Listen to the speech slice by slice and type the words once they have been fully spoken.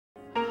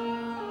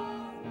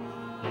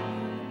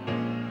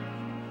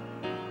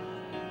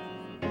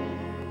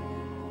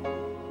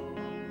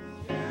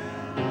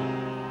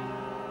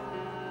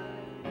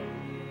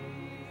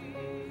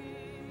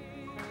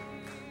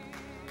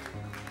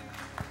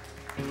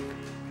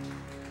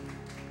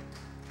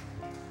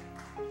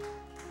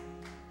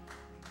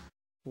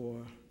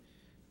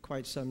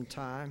quite some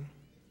time.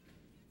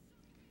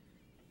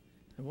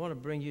 I want to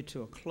bring you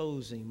to a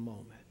closing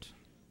moment.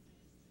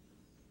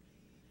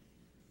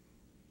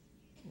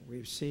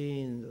 We've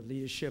seen the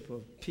leadership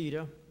of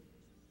Peter,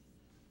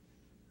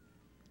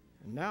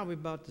 and now we're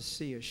about to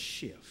see a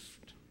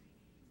shift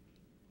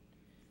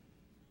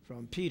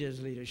from Peter's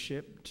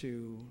leadership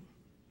to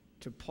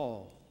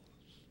Paul's.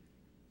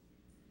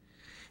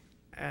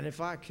 And if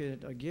I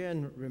could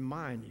again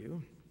remind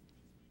you,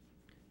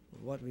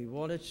 what we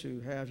wanted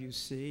to have you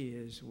see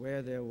is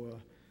where there were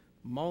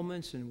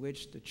moments in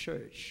which the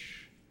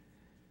church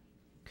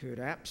could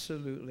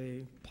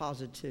absolutely,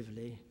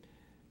 positively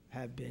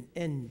have been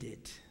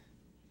ended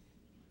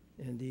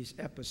in these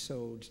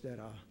episodes that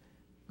are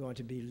going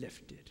to be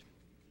lifted.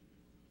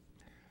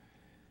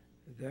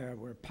 There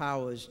were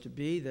powers to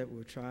be that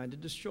were trying to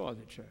destroy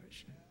the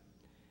church,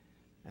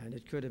 and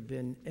it could have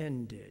been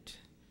ended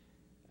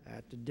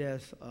at the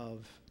death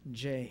of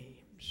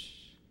James.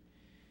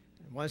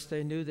 And once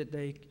they knew that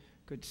they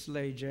could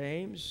slay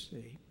James,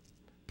 the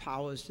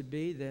powers to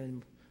be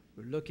then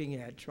were looking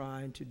at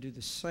trying to do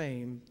the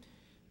same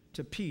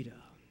to Peter.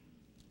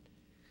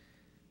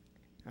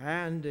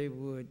 And they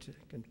would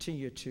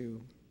continue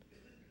to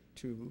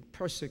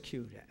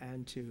persecute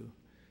and to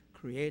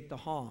create the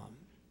harm.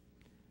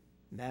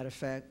 Matter of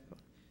fact,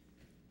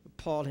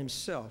 Paul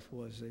himself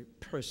was a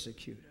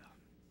persecutor.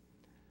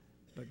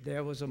 But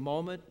there was a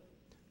moment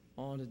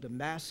on the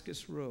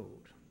Damascus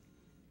Road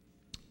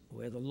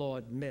where the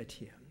Lord met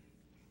him.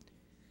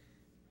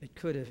 It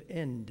could have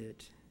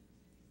ended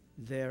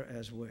there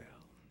as well.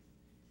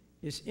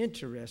 It's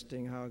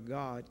interesting how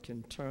God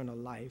can turn a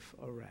life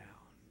around.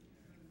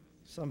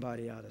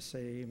 Somebody ought to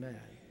say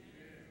amen.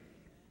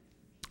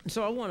 And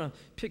so I want to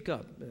pick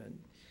up,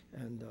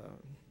 and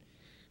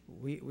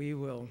we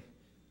will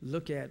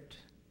look at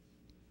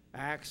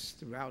Acts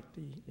throughout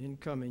the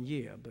incoming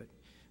year, but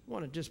I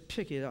want to just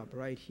pick it up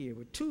right here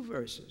with two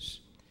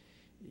verses.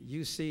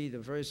 You see the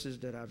verses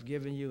that I've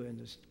given you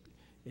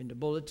in the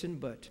bulletin,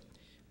 but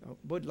I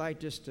would like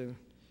just to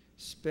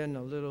spend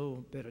a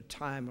little bit of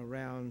time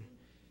around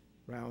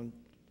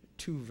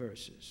two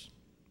verses.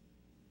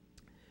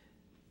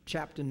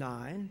 Chapter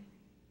 9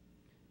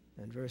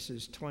 and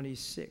verses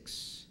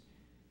 26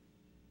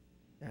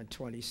 and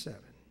 27.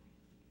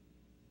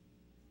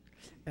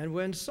 And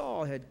when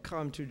Saul had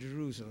come to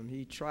Jerusalem,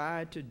 he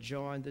tried to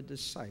join the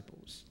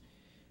disciples,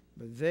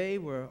 but they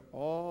were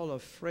all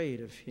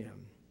afraid of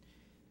him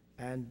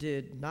and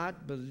did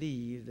not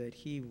believe that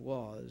he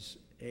was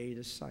a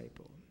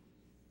disciple.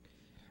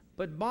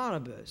 But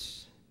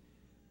Barnabas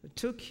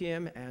took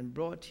him and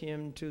brought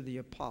him to the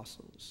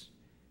apostles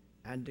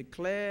and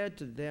declared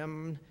to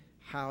them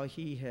how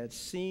he had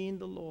seen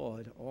the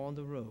Lord on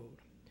the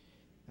road,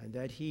 and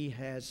that he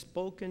had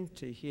spoken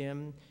to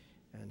him,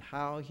 and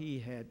how he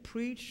had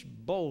preached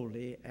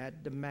boldly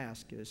at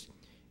Damascus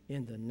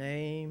in the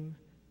name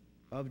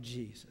of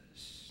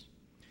Jesus.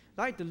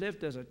 I'd like to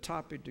lift as a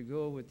topic to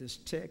go with this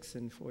text,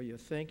 and for your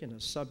thinking,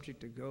 a subject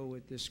to go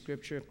with this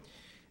scripture,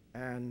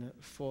 and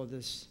for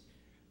this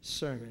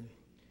sermon,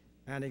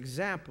 an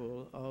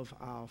example of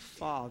our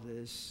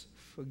Father's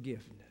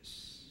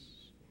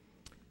forgiveness.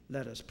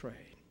 Let us pray.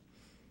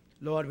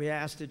 Lord, we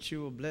ask that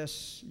you will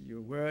bless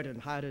your word and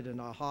hide it in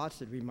our hearts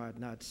that we might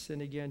not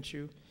sin against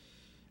you.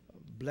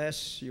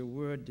 Bless your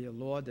word, dear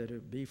Lord, that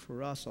it be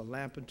for us a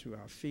lamp unto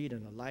our feet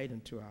and a light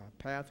unto our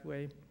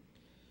pathway.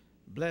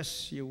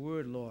 Bless your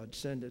word, Lord.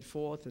 Send it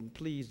forth, and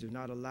please do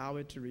not allow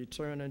it to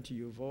return unto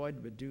you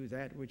void, but do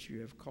that which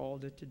you have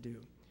called it to do.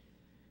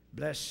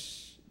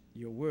 Bless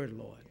your word,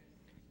 Lord,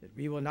 that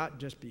we will not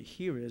just be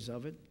hearers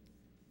of it,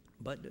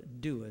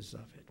 but doers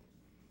of it.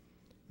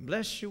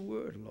 Bless your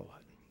word, Lord,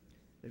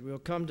 that we'll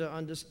come to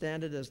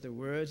understand it as the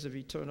words of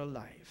eternal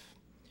life.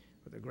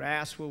 For the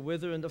grass will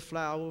wither and the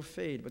flower will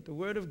fade, but the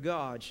word of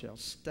God shall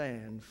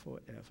stand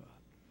forever.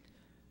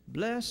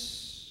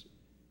 Bless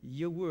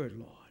your word,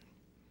 Lord,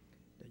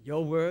 that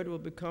your word will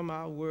become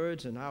our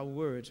words and our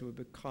words will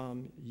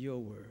become your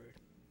word.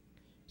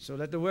 So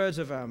let the words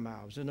of our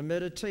mouths and the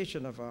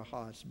meditation of our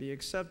hearts be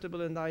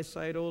acceptable in thy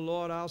sight, O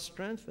Lord, our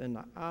strength and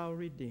our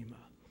Redeemer.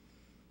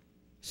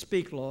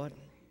 Speak, Lord,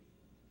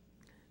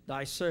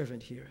 thy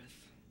servant heareth.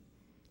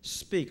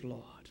 Speak,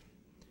 Lord,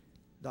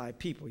 thy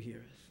people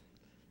heareth.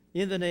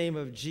 In the name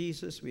of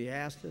Jesus, we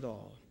ask it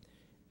all.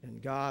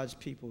 And God's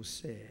people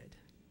said,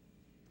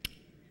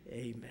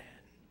 amen.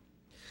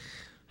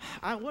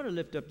 I want to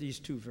lift up these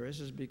two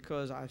verses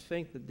because I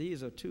think that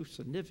these are two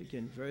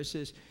significant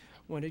verses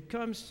when it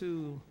comes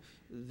to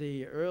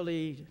the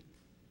early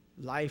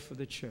life of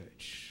the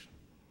church.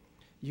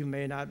 You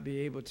may not be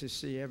able to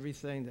see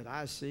everything that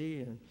I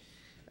see,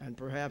 and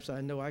perhaps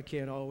I know I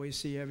can't always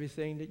see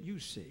everything that you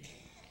see.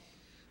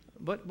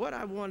 But what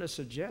I want to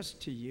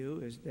suggest to you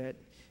is that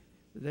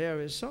there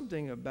is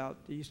something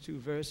about these two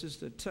verses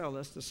that tell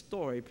us the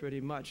story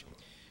pretty much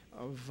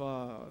of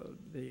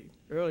the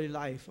early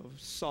life of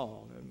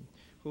Saul, and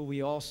who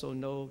we also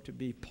know to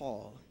be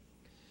Paul.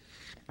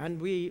 And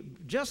we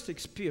just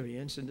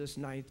experienced in this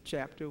 9th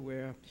chapter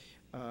where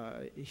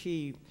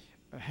he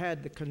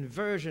had the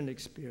conversion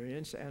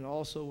experience and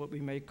also what we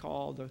may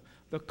call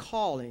the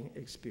calling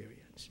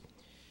experience.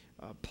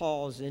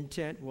 Paul's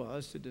intent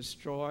was to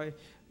destroy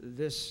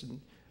this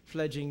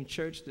fledgling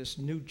church, this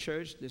new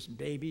church, this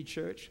baby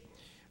church.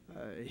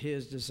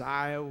 His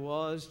desire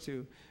was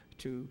to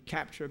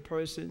capture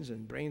persons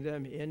and bring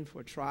them in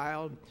for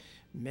trial,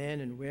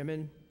 men and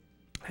women.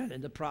 And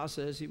in the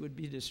process, he would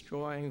be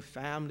destroying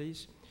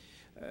families.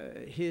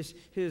 His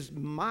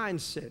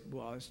mindset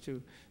was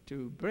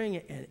to bring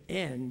an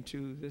end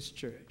to this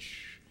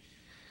church.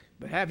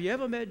 But have you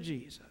ever met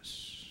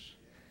Jesus?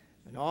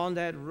 And on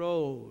that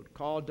road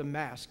called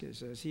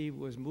Damascus, as he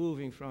was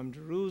moving from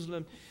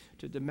Jerusalem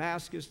to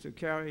Damascus to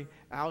carry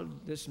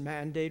out this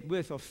mandate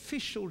with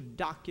official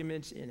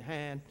documents in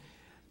hand,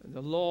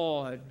 the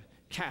Lord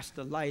cast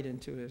a light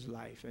into his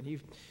life, and he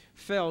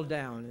fell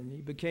down and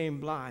he became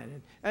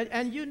blind.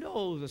 And you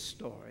know the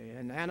story.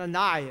 And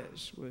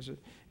Ananias was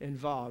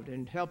involved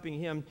in helping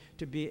him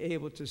to be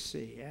able to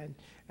see.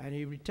 And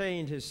he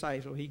retained his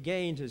sight, or he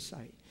gained his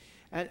sight.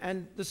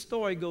 And the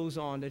story goes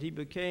on that he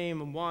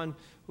became one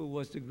who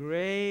was the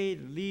great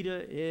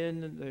leader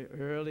in the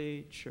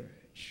early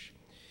church.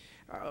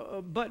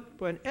 But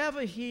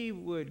whenever he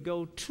would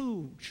go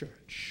to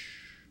church,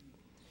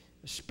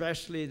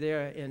 especially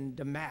there in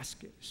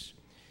Damascus,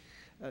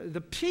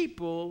 the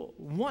people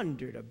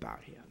wondered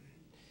about him.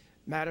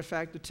 Matter of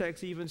fact, the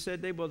text even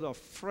said they were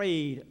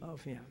afraid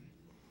of him.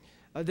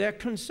 Their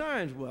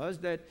concerns was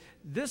that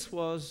this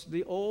was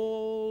the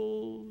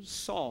old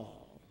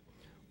Saul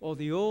or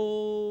the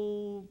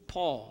old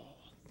Paul,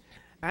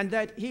 and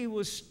that he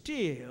was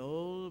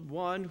still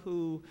one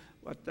who,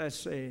 what that's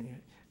saying,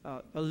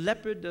 a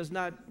leopard does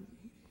not,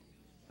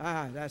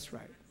 that's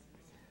right,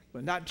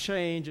 will not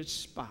change its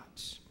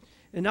spots.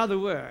 In other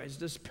words,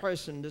 this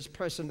person, this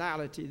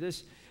personality,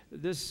 this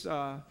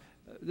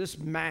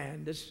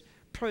man, this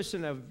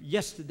person of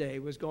yesterday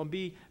was going to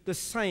be the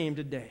same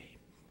today.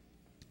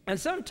 And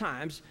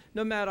sometimes,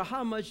 no matter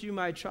how much you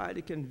might try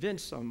to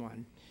convince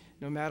someone,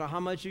 no matter how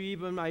much you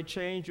even might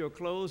change your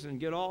clothes and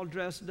get all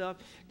dressed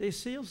up, they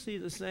still see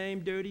the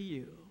same dirty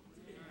you.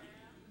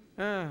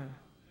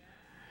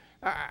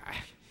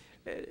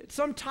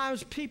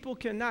 Sometimes people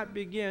cannot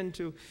begin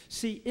to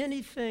see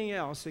anything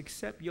else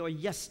except your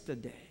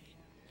yesterday.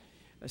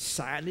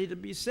 Sadly to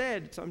be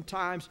said,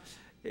 sometimes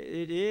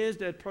it is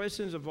that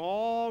persons have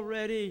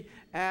already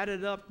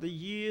added up the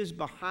years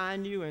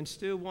behind you and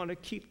still want to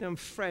keep them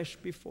fresh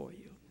before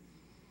you.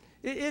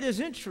 It is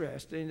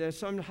interesting that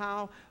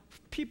somehow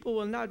people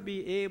will not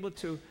be able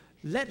to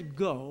let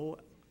go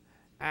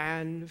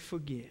and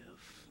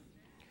forgive.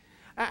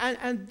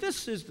 And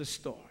this is the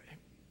story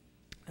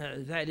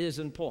that is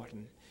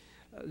important,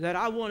 that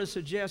I want to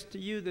suggest to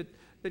you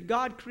that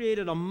God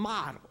created a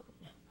model,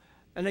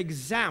 an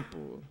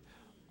example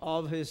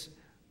of his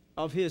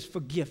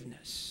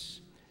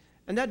forgiveness.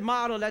 And that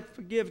model, that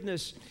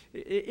forgiveness,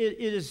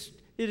 it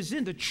is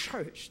in the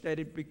church that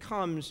it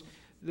becomes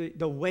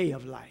the way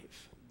of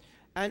life.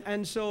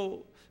 And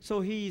so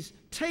he's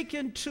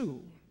taken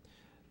to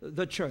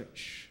the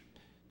church,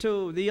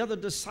 to the other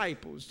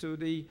disciples, to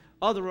the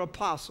other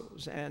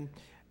apostles, and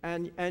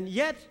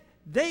yet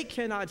they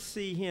cannot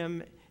see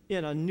him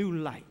in a new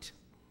light.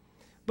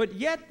 But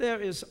yet there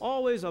is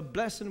always a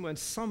blessing when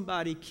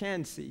somebody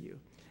can see you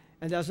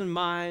and doesn't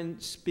mind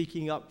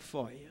speaking up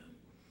for you.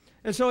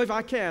 And so if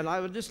I can, I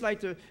would just like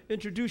to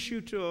introduce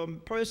you to a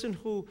person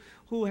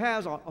who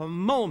has a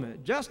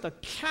moment, just a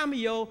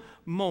cameo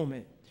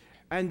moment,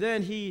 and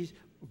then he's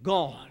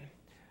gone.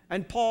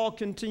 And Paul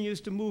continues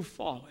to move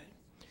forward.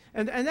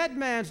 And that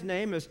man's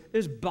name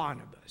is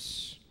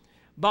Barnabas.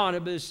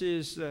 Barnabas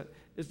is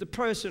the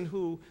person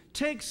who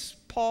takes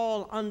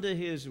Paul under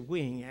his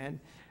wing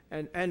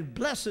and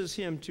blesses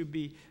him to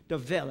be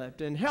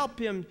developed and help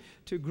him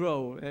to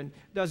grow and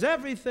does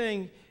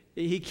everything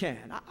he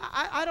can.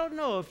 I don't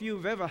know if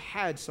you've ever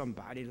had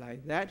somebody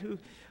like that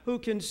who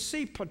can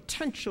see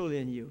potential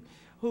in you,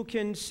 who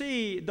can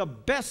see the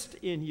best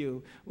in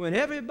you when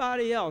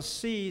everybody else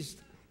sees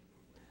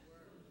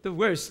the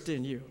worst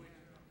in you.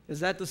 Is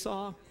that the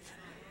song?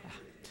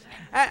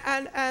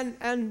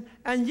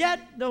 And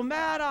yet, no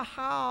matter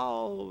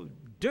how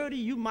dirty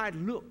you might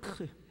look,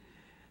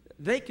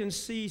 they can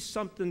see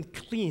something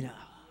cleaner.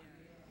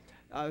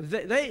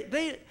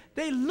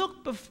 They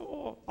look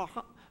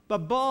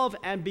above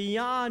and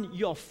beyond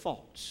your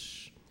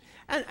faults.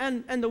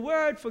 And the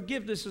word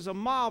forgiveness is a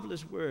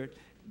marvelous word,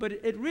 but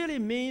it really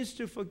means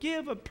to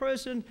forgive a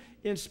person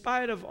in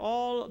spite of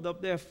all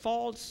of their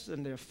faults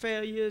and their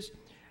failures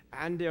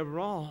and their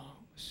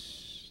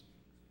wrongs.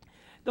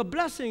 The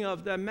blessing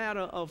of the matter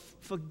of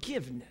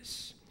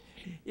forgiveness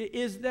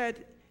is that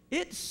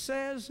it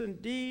says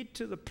indeed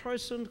to the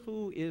person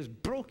who is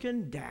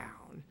broken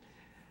down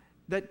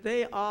that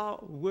they are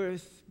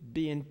worth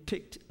being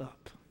picked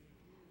up.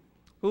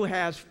 Who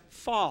has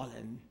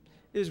fallen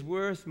is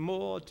worth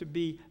more to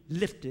be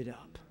lifted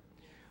up.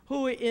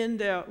 Who in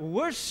their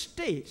worst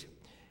state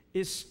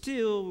is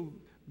still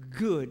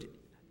good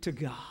to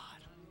God.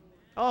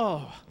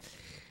 Oh,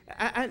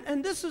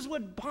 and this is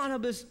what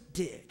Barnabas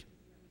did.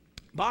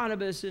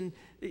 Barnabas, in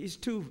these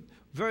two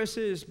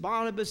verses,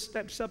 Barnabas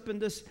steps up in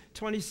this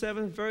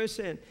 27th verse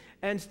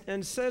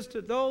and says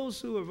to those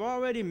who have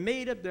already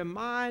made up their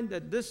mind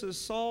that this is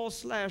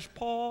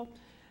Saul/Paul,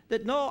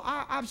 that no,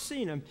 I've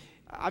seen him.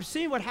 I've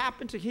seen what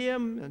happened to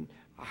him and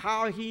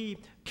how he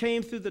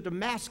came through the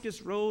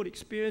Damascus Road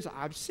experience.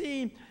 I've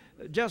seen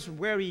just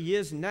where he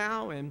is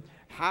now and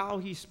how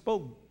he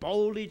spoke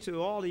boldly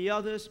to all the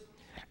others.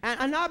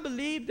 And I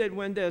believe that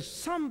when there's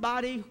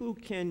somebody who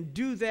can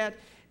do that,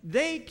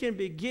 they can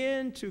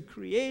begin to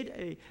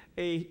create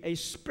a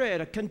spread,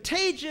 a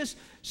contagious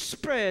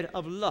spread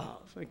of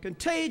love, a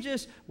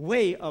contagious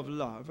way of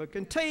love, a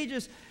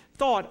contagious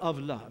thought of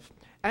love.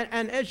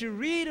 And as you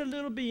read a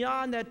little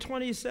beyond that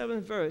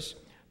 27th verse,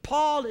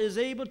 Paul is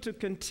able to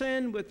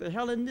contend with the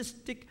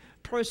Hellenistic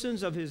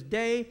persons of his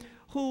day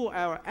who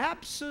are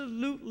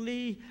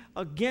absolutely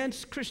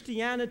against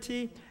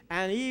Christianity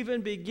and even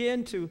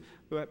begin to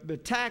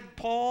attack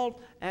Paul.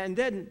 And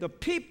then the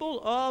people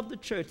of the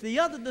church, the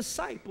other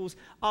disciples,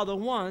 are the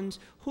ones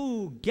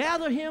who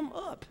gather him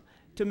up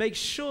to make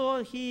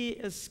sure he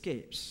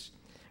escapes.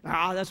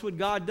 That's what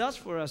God does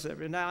for us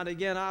every now and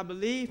again, I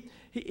believe.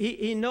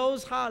 He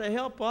knows how to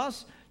help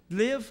us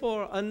live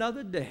for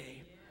another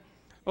day.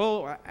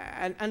 Oh,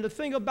 and the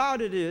thing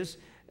about it is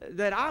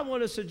that I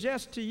want to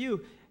suggest to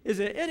you, is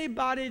there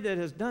anybody that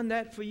has done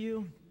that for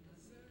you?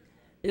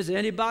 Is there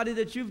anybody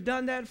that you've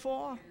done that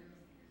for?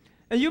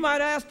 And you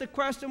might ask the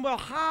question, well,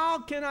 how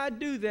can I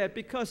do that?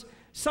 Because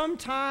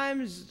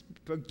sometimes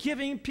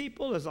forgiving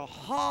people is a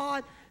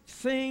hard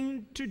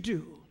thing to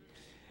do.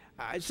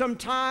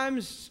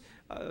 Sometimes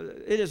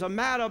it is a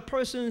matter of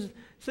persons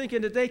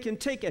thinking that they can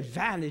take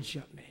advantage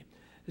of me.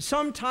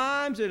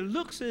 Sometimes it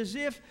looks as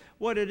if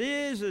what it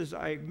is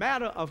a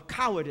matter of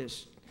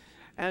cowardice.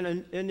 And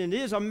it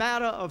is a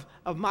matter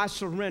of my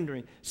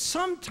surrendering.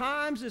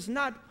 Sometimes it's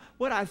not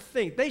what I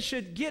think. They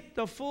should get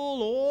the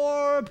full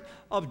orb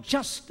of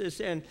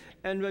justice and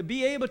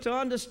be able to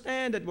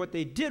understand that what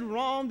they did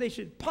wrong, they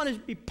should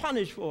be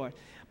punished for it.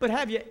 But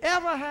have you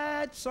ever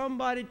had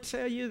somebody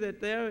tell you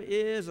that there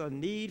is a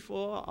need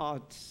for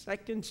a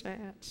second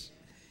chance?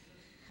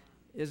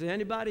 Is there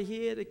anybody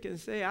here that can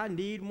say, I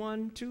need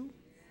one too?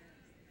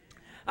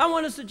 I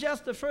want to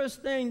suggest the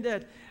first thing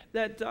that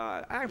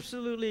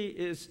absolutely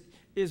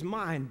is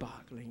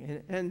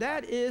mind-boggling, and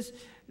that is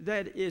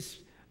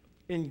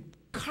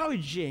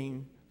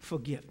encouraging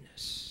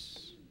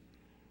forgiveness.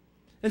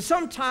 And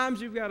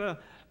sometimes you've got to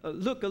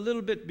look a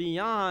little bit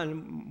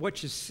beyond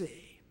what you see.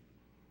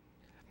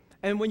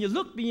 And when you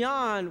look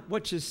beyond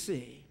what you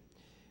see,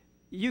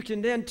 you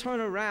can then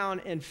turn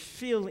around and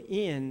fill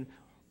in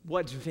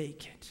what's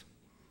vacant,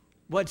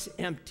 what's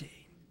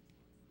empty.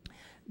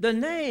 The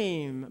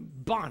name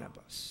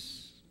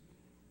Barnabas,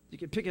 you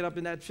can pick it up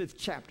in that 5th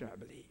chapter, I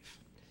believe,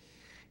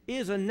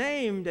 is a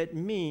name that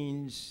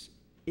means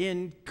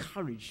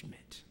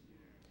encouragement.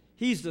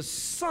 He's the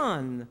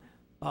son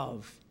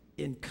of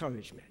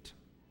encouragement.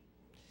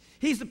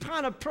 He's the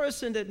kind of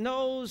person that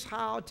knows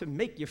how to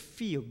make you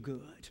feel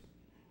good.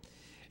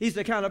 He's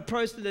the kind of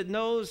person that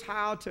knows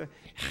how to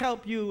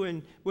help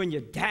you when you're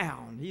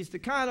down. He's the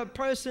kind of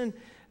person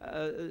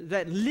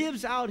that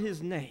lives out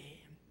his name.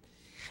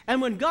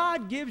 And when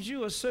God gives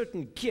you a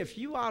certain gift,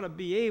 you ought to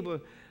be able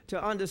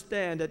to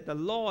understand that the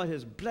Lord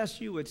has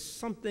blessed you with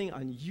something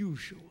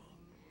unusual.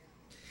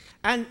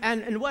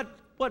 And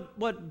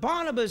what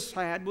Barnabas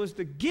had was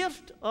the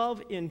gift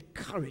of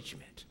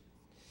encouragement.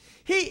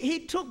 He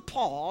took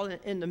Paul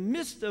in the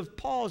midst of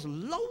Paul's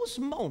lowest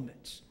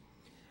moments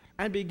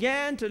and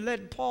began to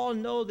let Paul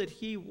know that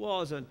he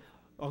was a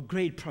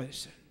great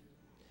person.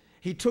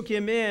 He took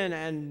him in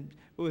and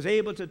was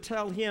able to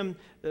tell him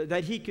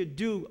that he could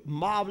do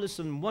marvelous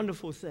and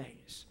wonderful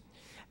things.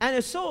 And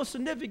it's so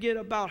significant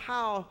about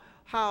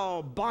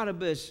how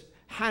Barnabas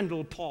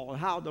handled Paul,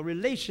 how the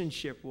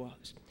relationship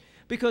was.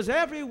 Because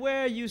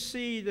everywhere you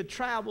see the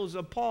travels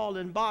of Paul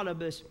and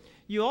Barnabas,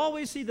 you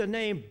always see the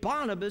name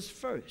Barnabas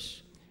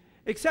first.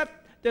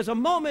 Except there's a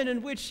moment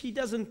in which he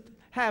doesn't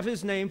have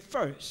his name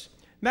first.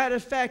 Matter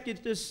of fact,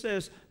 it just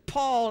says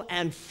Paul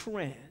and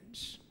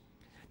friends.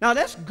 Now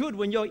that's good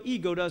when your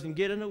ego doesn't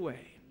get in the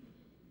way.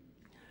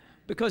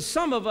 Because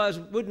some of us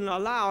wouldn't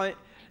allow it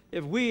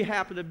if we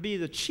happen to be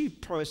the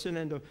chief person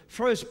and the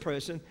first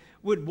person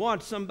would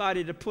want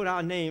somebody to put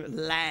our name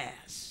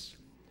last.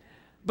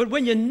 But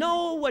when you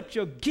know what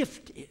your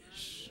gift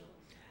is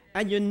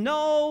and you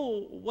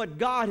know what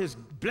God has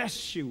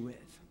blessed you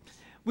with,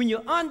 when you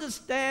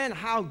understand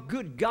how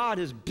good God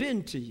has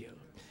been to you,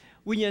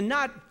 when you're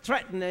not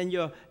threatened and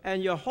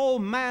your whole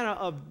manner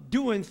of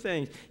doing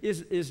things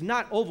is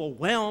not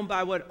overwhelmed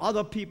by what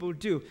other people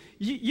do,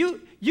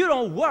 you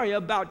don't worry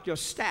about your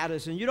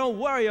status, and you don't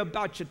worry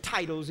about your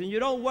titles, and you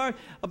don't worry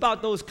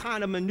about those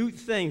kind of minute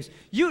things.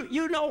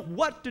 You know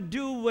what to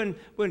do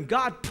when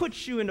God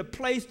puts you in a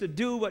place to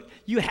do what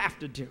you have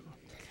to do.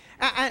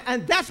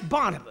 And that's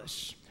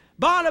Barnabas.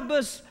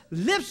 Barnabas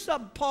lifts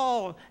up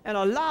Paul and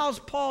allows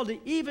Paul to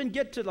even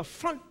get to the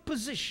front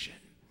position,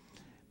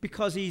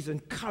 because he's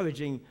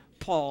encouraging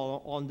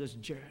Paul on this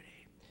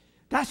journey.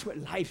 That's what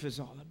life is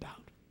all about.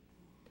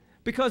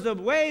 Because the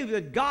way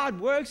that God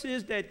works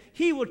is that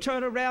he will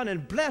turn around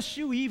and bless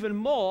you even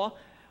more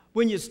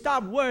when you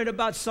stop worrying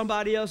about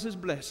somebody else's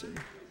blessing.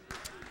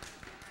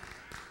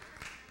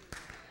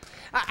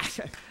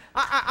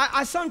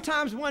 I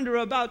sometimes wonder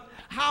about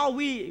how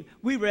we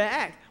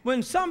react.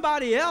 When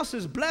somebody else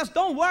is blessed,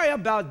 don't worry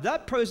about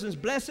that person's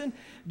blessing.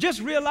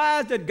 Just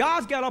realize that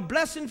God's got a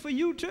blessing for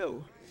you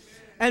too.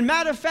 And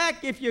matter of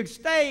fact, if you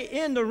stay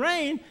in the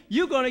rain,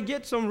 you're going to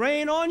get some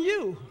rain on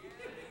you.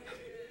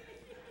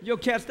 You'll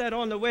catch that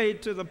on the way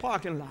to the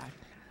parking lot.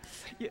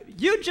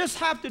 You just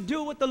have to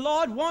do what the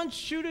Lord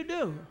wants you to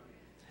do.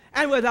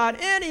 And without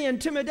any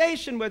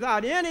intimidation,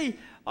 without any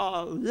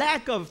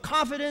lack of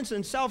confidence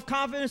and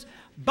self-confidence,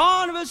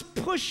 Barnabas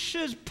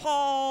pushes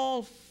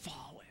Paul forward.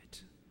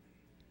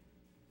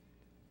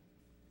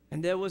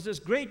 And there was this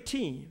great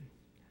team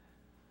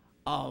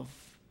of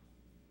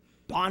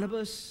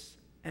Barnabas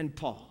and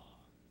Paul.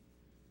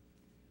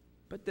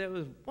 But there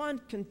was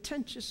one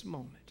contentious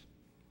moment.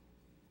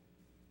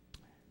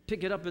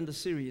 Pick it up in the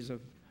series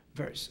of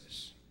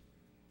verses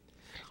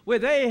where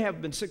they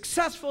have been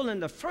successful in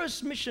the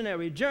first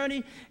missionary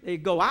journey. They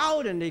go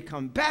out and they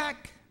come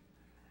back,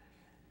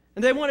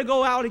 and they want to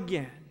go out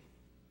again.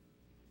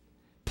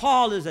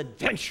 Paul is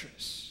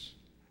adventurous.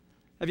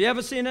 Have you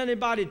ever seen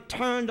anybody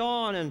turned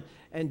on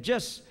and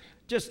just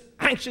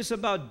anxious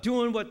about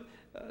doing what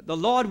the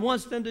Lord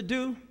wants them to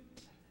do?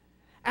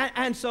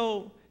 And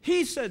so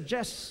he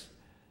suggests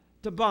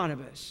to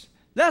Barnabas,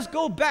 let's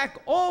go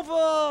back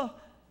over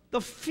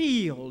the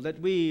field that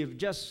we've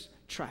just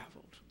traveled.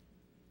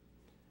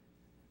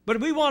 But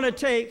we want to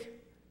take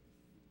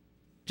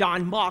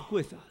John Mark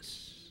with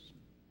us.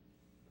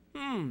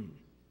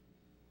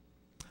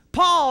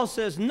 Paul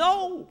says,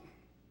 no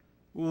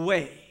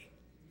way.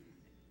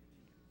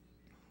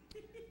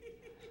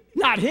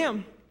 Not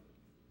him.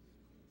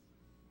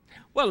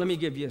 Well, let me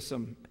give you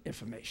some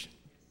information.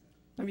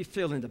 Let me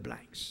fill in the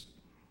blanks.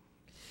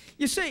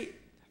 You see,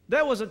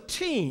 there was a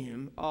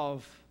team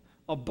of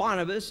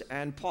Barnabas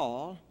and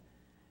Paul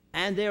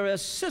and their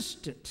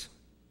assistant,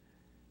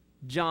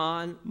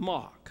 John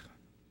Mark.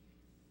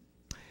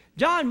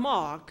 John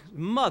Mark's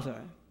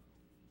mother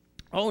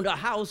owned a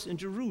house in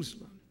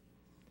Jerusalem.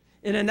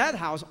 And in that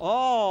house,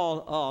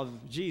 all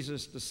of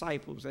Jesus'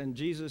 disciples and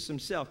Jesus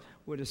himself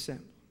would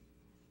assemble.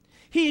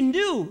 He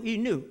knew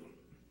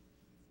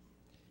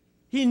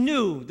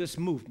this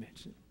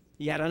movement.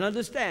 He had an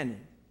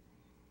understanding.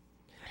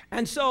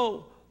 And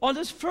so on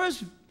this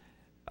first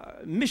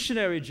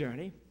missionary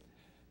journey,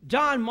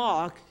 John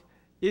Mark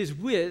is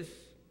with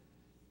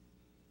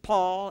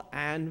Paul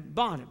and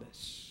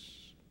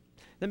Barnabas.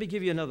 Let me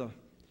give you another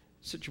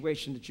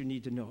situation that you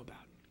need to know about.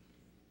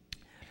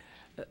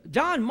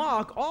 John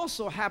Mark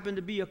also happened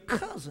to be a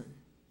cousin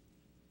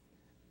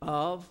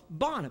of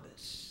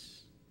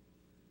Barnabas.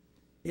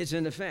 It's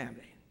in the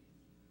family.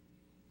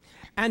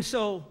 And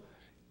so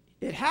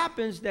it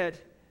happens that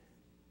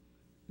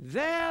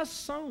there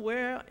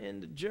somewhere in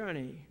the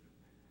journey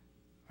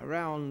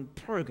around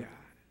Perga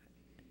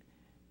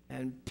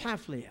and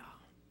Pamphylia,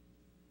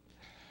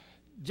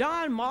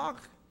 John Mark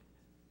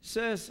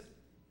says,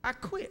 I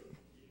quit.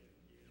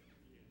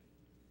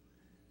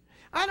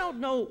 I don't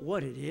know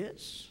what it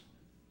is.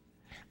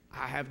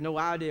 I have no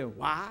idea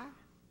why.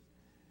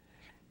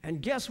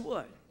 And guess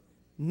what?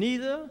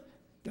 Neither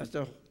does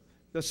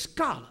the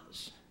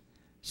scholars.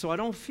 So I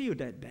don't feel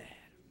that bad.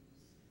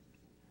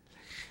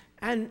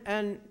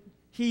 And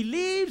he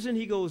leaves and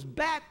he goes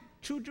back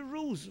to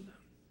Jerusalem.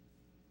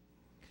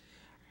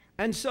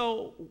 And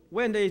so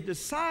when they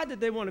decide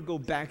that they want to go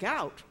back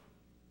out,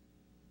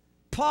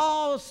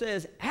 Paul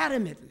says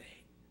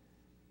adamantly,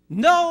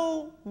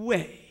 no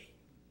way.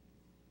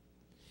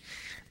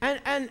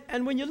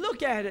 And when you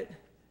look at it,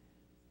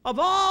 of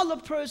all the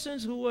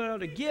persons who were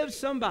to give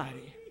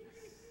somebody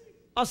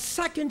a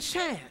second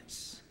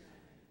chance,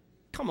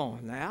 come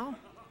on now,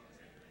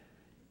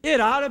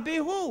 it ought to be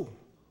who?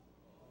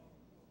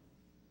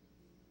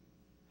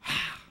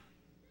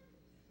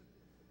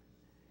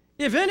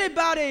 If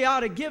anybody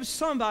ought to give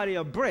somebody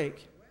a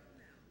break,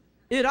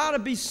 it ought to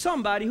be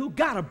somebody who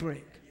got a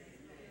break.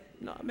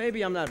 No,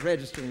 maybe I'm not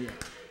registering yet.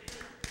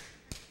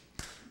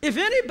 If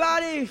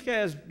anybody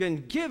has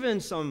been given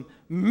some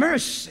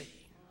mercy,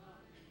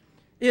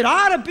 it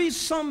ought to be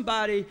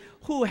somebody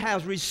who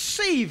has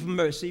received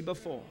mercy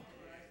before.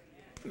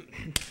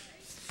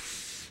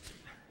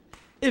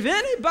 If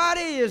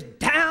anybody is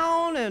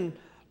down and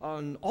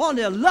on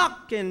their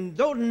luck and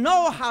don't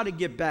know how to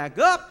get back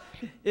up,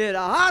 it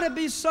ought to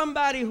be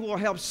somebody who will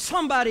help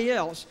somebody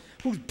else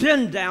who's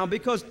been down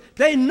because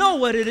they know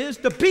what it is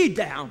to be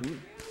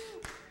down.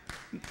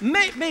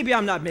 Maybe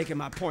I'm not making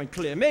my point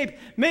clear.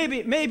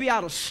 Maybe I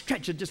ought to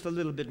stretch it just a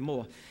little bit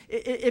more.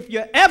 If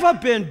you've ever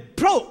been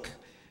broke,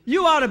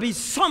 you ought to be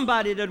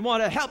somebody that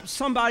want to help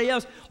somebody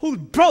else who's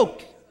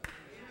broke.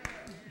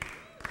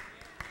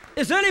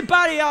 Is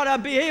anybody ought to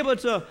be able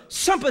to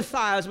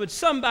sympathize with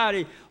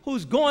somebody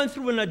who's going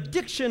through an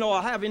addiction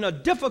or having a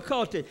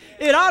difficulty?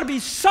 It ought to be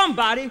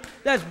somebody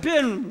that's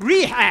been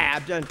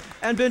rehabbed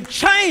and been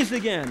changed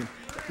again.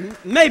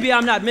 Maybe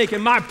I'm not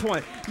making my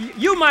point.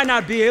 You might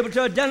not be able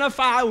to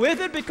identify with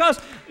it because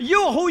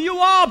you're who you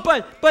are,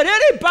 but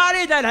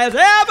anybody that has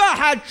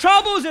ever had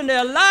troubles in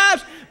their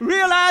lives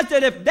realize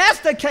that if that's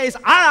the case,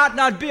 I ought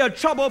not be a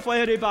trouble for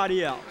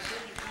anybody else.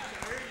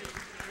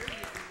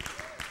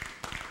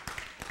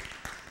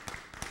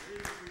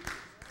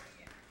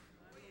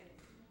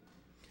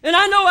 And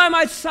I know I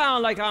might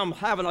sound like I'm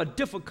having a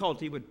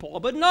difficulty with Paul,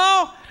 but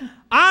no,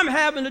 I'm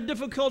having a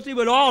difficulty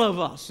with all of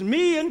us,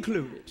 me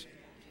included.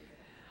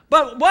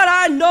 But what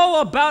I know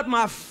about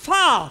my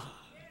Father,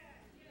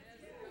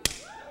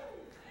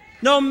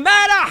 no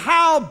matter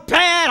how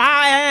bad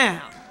I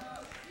am,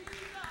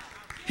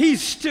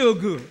 He's still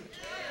good.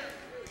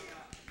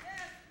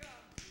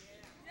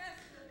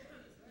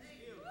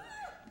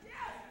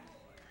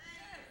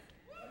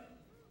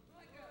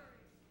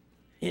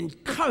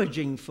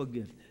 Encouraging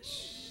forgiveness.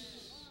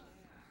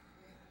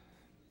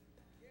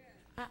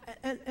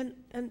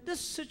 And this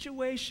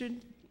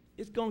situation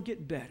is going to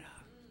get better.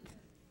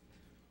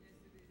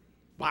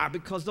 Why?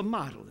 Because the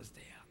model is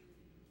there.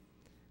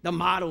 The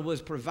model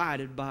was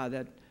provided by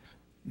that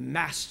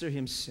master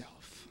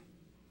himself,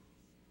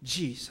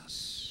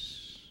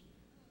 Jesus.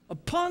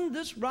 Upon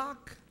this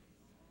rock,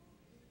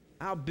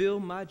 I'll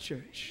build my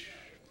church,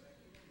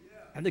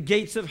 and the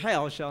gates of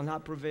hell shall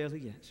not prevail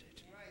against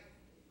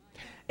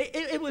it.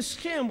 It was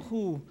him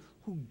who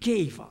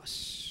gave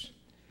us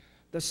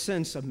the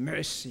sense of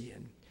mercy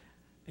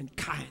and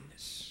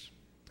kindness.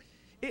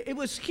 It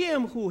was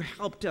him who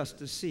helped us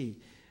to see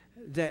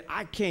that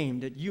I came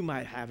that you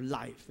might have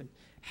life and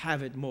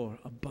have it more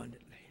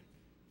abundantly.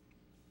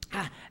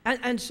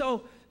 And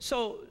so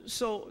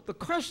the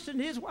question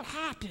is, what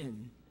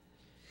happened?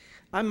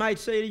 I might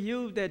say to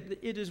you that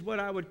it is what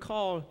I would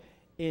call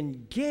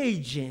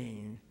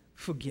engaging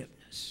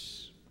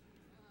forgiveness.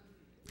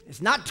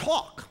 It's not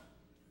talk.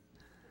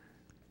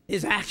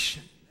 It's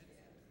action.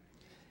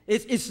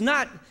 It's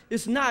not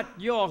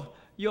your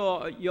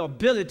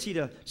ability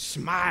to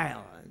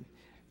smile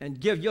and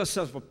give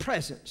yourself a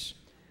presence,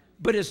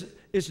 but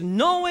it's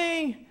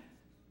knowing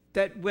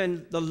that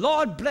when the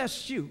Lord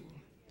bless you,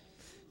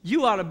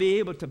 you ought to be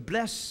able to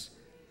bless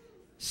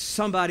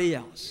somebody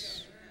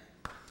else.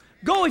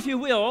 Go, if you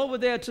will, over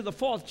there to the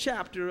 4th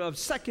chapter of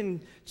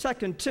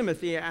 2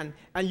 Timothy, and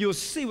you'll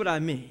see what I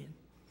mean.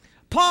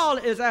 Paul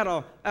is at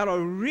a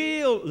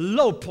real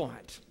low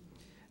point.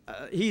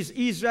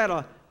 He's at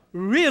a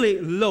really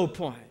low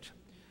point.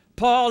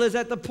 Paul is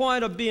at the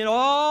point of being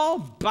all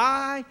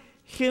by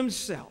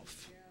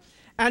himself.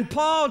 And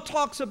Paul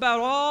talks about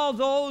all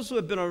those who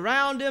have been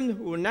around him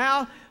who are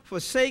now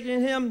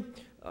forsaking him.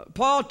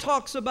 Paul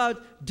talks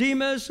about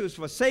Demas, who's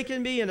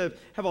forsaken me and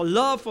have a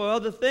love for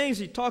other things.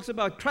 He talks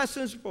about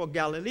Crescens for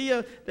Galilee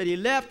that he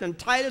left, and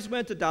Titus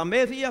went to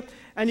Dalmatia.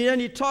 And then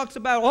he talks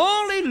about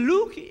only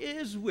Luke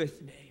is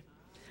with me.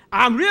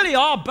 I'm really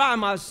all by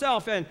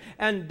myself, and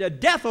the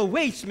death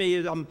awaits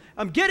me.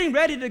 I'm getting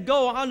ready to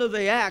go under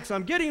the axe.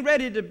 I'm getting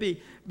ready to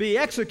be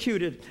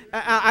executed.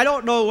 I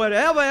don't know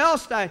whatever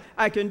else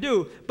I can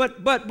do.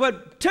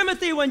 But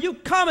Timothy, when you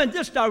come in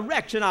this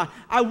direction,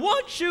 I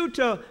want you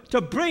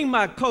to bring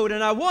my coat,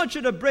 and I want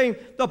you to bring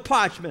the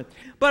parchment.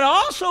 But I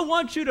also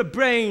want you to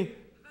bring...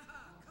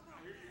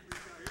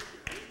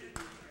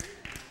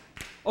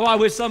 Oh, I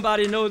wish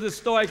somebody knows this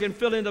story, can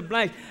fill in the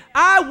blank.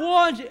 I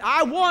want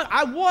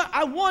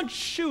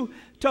you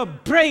to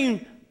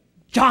bring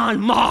John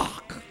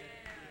Mark.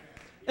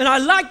 And I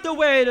like the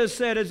way it is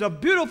said. It's a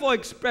beautiful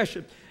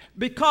expression,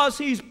 because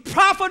he's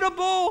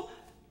profitable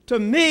to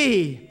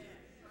me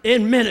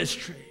in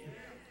ministry.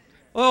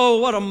 Oh,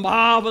 what a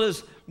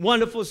marvelous,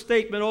 wonderful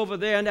statement over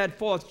there in that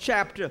 4th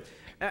chapter.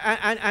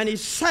 And he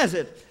says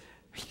it.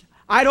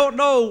 I don't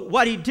know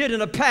what he did in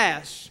the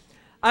past.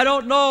 I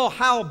don't know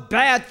how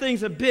bad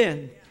things have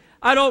been.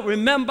 I don't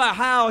remember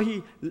how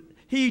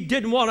he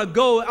didn't want to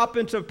go up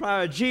into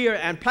Phrygia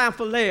and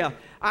Pamphylia.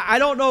 I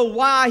don't know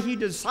why he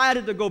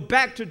decided to go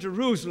back to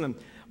Jerusalem.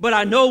 But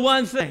I know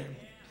one thing.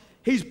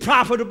 He's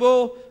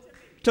profitable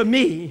to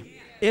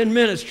me in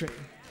ministry.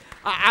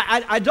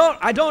 I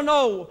don't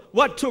know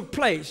what took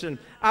place, and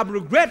I'm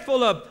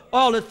regretful of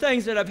all the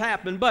things that have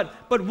happened.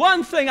 But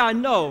one thing I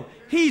know,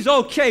 he's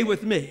okay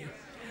with me.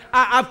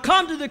 I've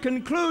come to the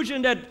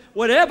conclusion that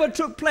whatever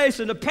took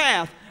place in the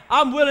past,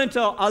 I'm willing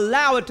to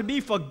allow it to be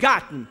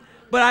forgotten.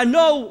 But I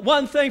know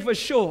one thing for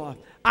sure.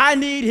 I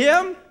need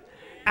him,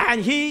 and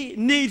he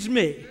needs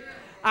me.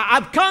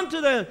 I've come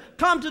to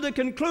the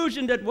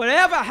conclusion that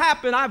whatever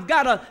happened, I've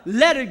got to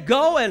let it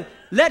go and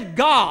let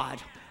God.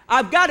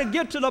 I've got to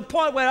get to the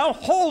point where I don't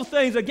hold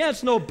things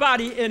against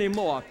nobody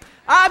anymore.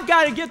 I've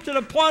got to get to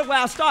the point where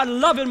I start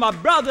loving my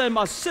brother and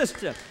my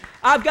sister.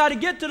 I've got to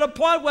get to the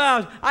point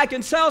where I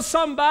can tell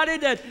somebody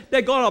that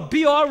they're going to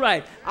be all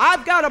right.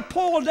 I've got to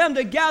pull them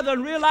together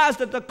and realize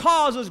that the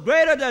cause is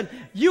greater than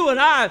you and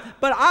I.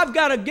 But I've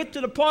got to get to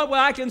the point where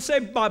I can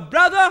say, my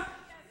brother,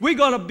 we're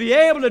going to be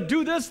able to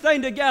do this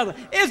thing together.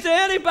 Is there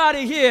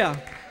anybody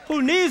here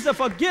who needs to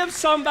forgive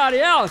somebody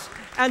else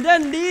and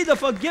then need the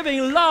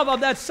forgiving love of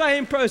that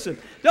same person?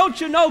 Don't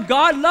you know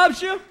God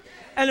loves you?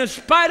 And in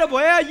spite of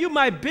where you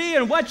might be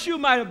and what you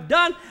might have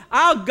done,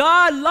 our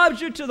God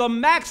loves you to the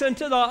max and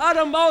to the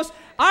uttermost.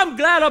 I'm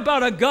glad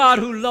about a God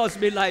who loves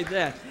me like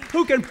that,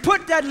 who can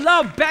put that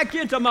love back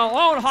into my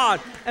own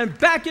heart and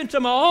back into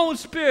my own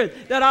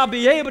spirit, that I'll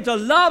be able to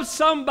love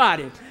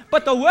somebody.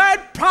 But the word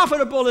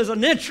profitable is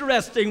an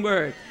interesting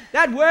word.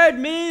 That word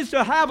means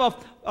to have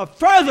a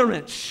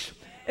furtherance.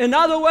 In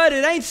other words,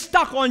 it ain't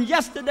stuck on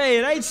yesterday.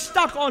 It ain't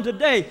stuck on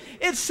today.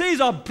 It sees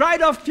a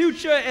brighter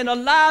future in the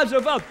lives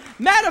of others.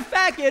 Matter of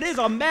fact, it is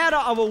a matter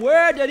of a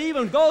word that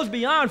even goes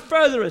beyond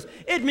furtherance.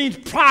 It means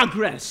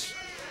progress.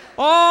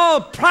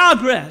 Oh,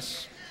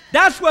 progress.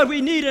 That's what we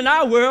need in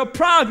our world,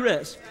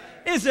 progress.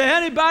 Is there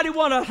anybody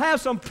want to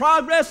have some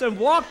progress and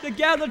walk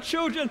together,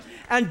 children,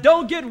 and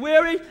don't get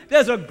weary?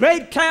 There's a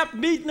great camp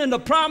meeting in the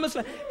promise.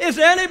 Is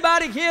there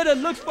anybody here that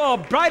looks for a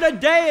brighter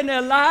day in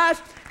their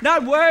lives?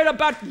 Not worried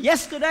about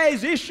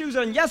yesterday's issues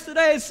and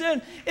yesterday's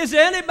sin. Is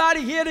there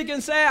anybody here that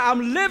can say,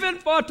 I'm living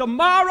for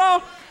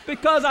tomorrow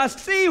because I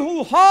see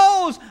who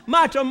holds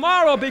my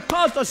tomorrow,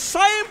 because the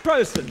same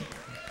person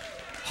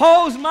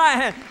holds my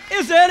hand?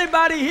 Is there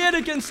anybody here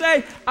that can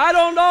say, I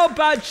don't know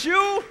about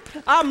you,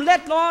 I'm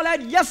letting all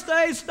that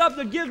yesterday's stuff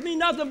that gives me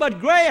nothing but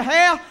gray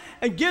hair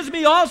and gives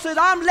me ulcers,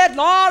 I'm letting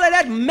all of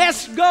that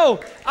mess go.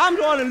 I'm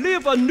going to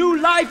live a new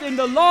life in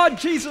the Lord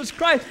Jesus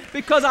Christ,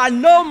 because I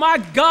know my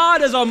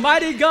God is a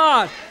mighty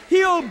God.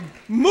 He'll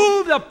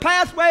move the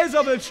pathways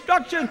of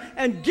instruction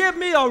and give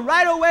me a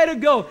right way to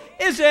go.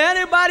 Is there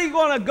anybody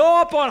going to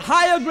go up on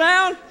higher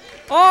ground?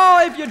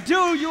 Oh, if you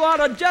do, you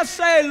ought to just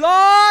say,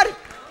 Lord,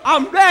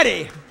 I'm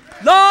ready.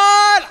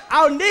 Lord,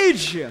 I'll need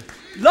you.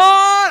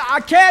 Lord, I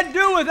can't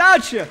do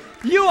without you.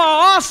 You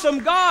are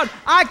awesome, God.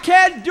 I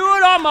can't do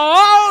it on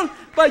my own,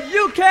 but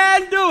you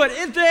can do it.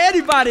 Is there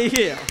anybody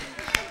here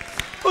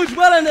who's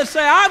willing to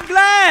say, I'm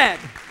glad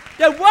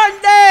that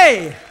one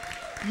day,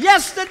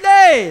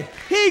 yesterday,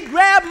 he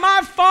grabbed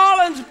my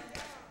fallen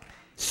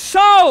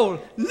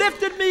soul,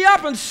 lifted me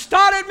up, and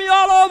started me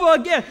all over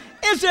again?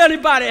 Is there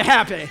anybody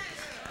happy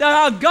that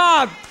our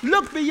God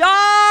looked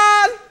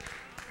beyond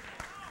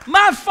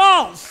my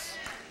faults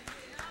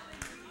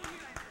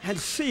and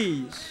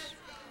sees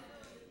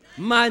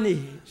my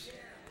needs?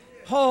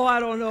 Oh, I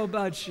don't know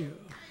about you.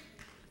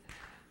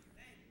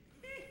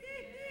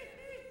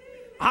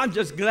 I'm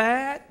just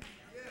glad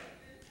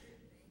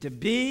to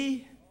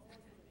be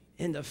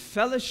in the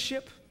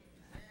fellowship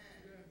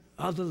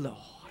of the Lord.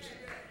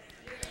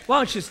 Why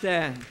don't you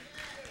stand?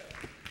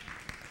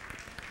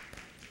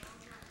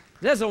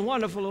 There's a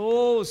wonderful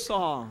old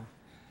song,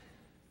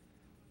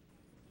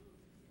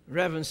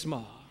 Reverend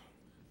Small,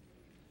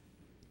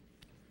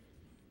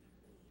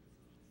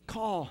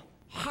 called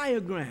Higher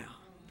Ground.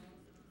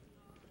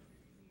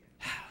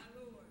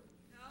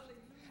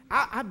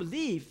 I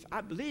believe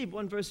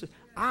one verse says,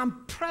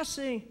 I'm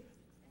pressing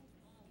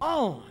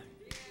on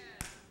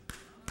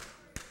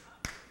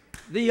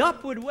the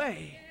upward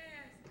way.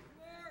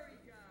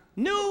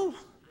 New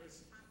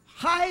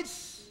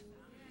heights,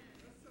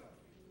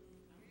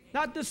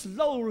 not this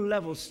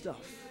low-level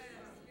stuff,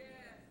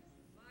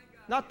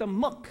 not the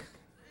muck,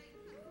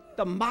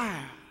 the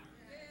mire,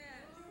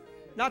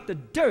 not the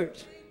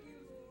dirt,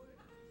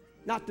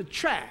 not the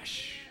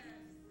trash.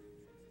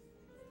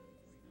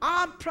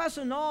 I'm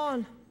pressing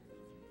on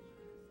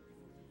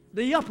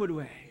the upward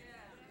way.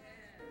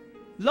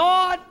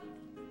 Lord,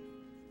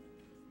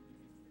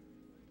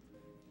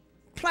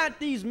 plant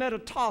these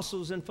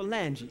metatarsals and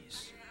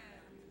phalanges.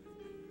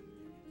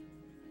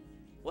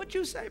 What'd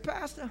you say,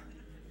 Pastor?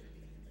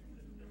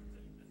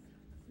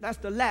 That's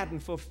the Latin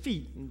for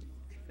feet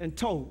and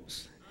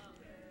toes.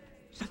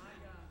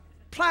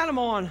 Plant them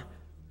on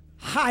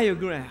higher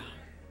ground.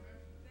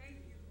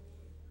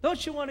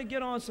 Don't you want to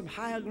get on some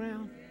higher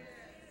ground?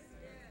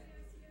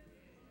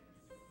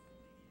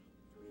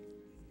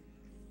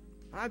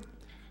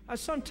 I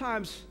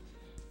sometimes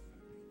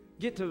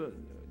get to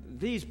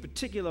these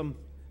particular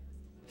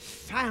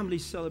family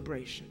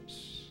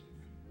celebrations,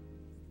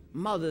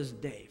 Mother's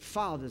Day,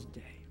 Father's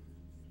Day,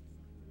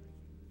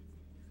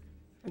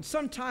 and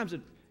sometimes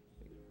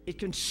it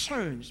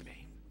concerns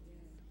me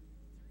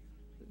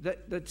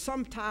that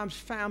sometimes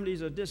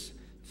families are just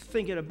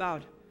thinking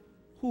about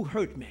who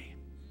hurt me.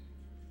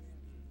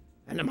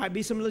 And there might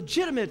be some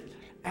legitimate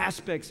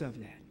aspects of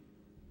that.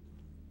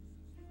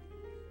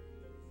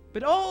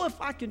 But oh, if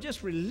I can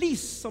just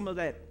release some of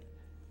that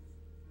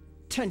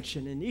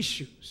tension and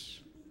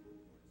issues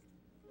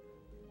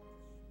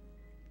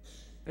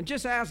and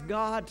just ask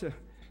God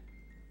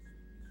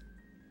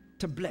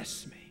to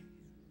bless me,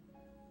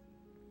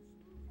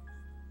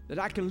 that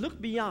I can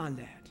look beyond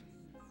that,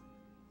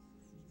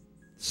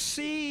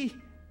 see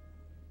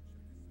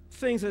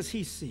things as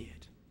He sees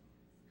it,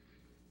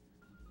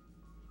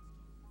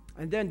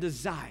 and then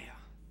desire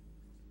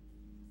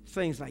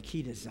things like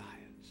He desires.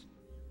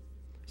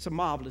 It's a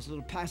marvelous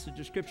little passage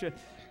of Scripture.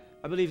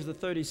 I believe it's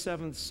the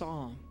 37th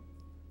Psalm,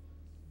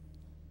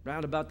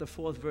 round about the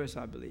 4th verse,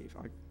 I believe.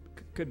 I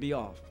could be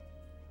off.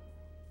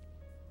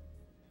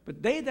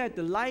 But they that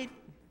delight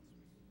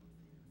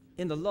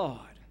in the Lord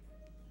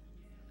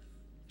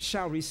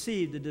shall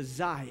receive the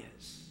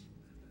desires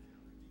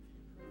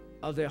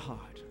of their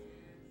heart.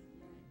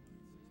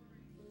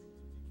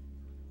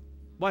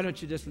 Why don't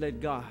you just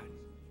let God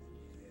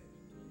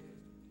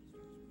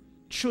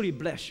truly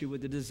bless you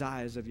with the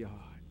desires of your heart?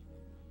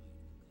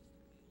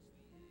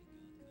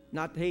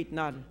 Not hate,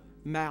 not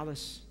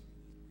malice,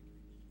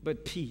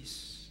 but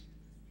peace,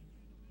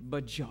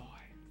 but joy.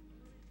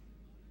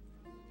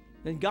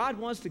 And God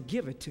wants to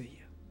give it to you.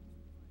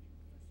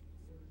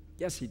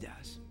 Yes, He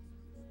does.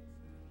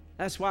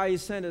 That's why He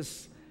sent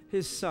us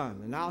His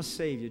Son and our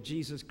Savior,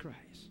 Jesus Christ,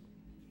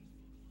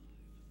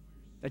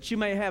 that you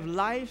may have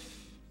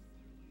life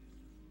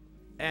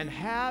and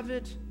have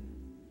it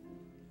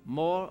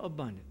more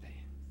abundantly.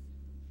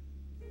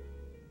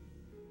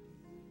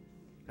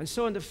 And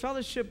so in the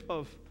fellowship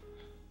of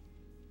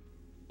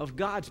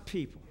God's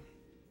people,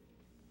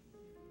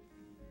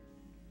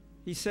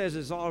 He says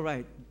it's all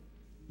right.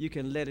 You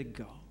can let it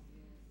go.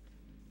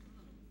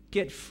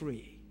 Get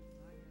free.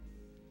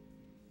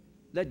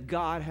 Let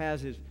God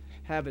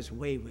have His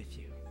way with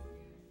you.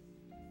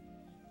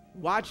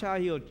 Watch how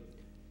He'll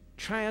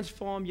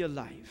transform your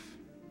life.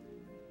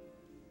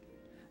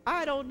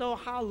 I don't know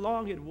how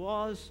long it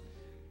was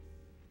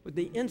with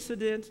the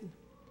incident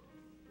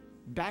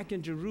back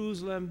in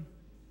Jerusalem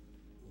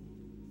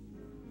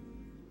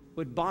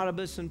with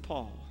Barnabas and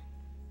Paul.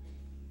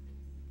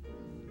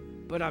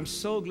 But I'm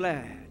so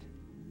glad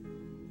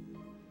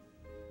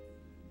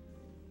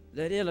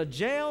that in a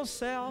jail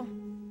cell,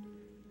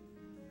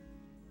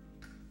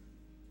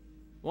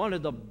 one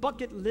of the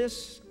bucket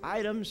list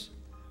items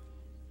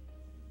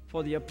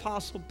for the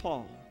Apostle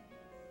Paul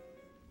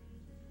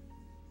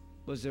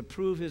was to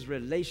prove his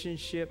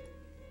relationship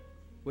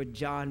with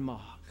John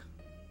Mark.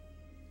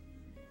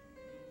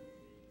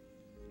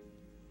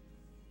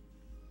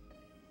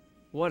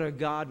 What a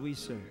God we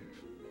serve.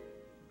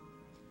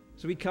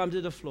 So we come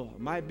to the floor.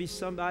 Might be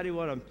somebody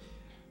want to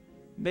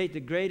make the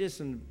greatest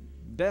and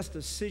best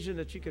decision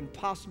that you can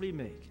possibly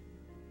make.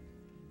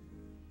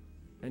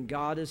 And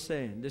God is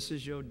saying, this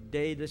is your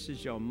day, this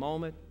is your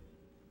moment.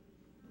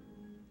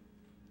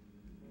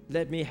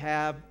 Let me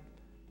have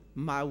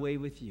my way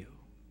with you.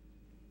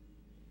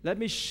 Let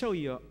me show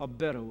you a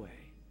better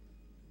way.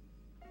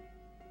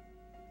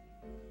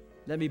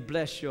 Let me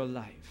bless your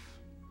life.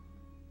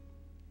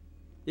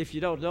 If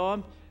you don't know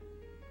Him,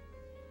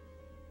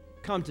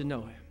 come to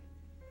know Him.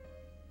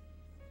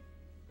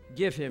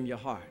 Give Him your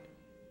heart.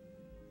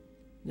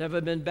 Never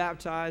been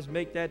baptized,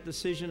 make that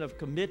decision of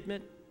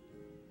commitment.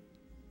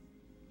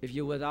 If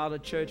you're without a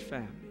church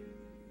family,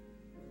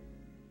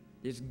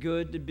 it's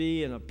good to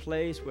be in a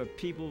place where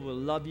people will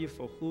love you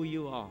for who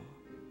you are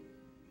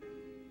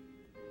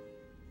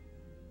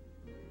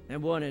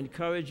and want to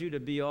encourage you to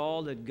be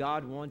all that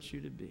God wants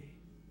you to be.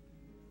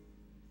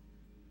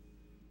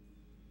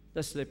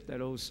 Let's lift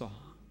that old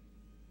song.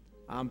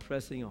 I'm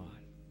pressing on.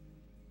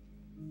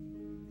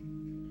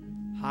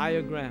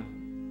 Higher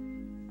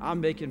ground. I'm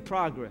making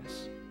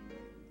progress.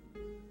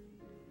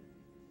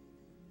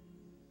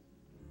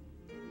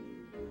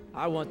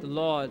 I want the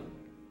Lord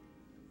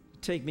to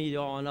take me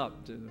on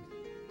up to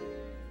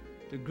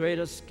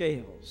greater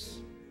scales.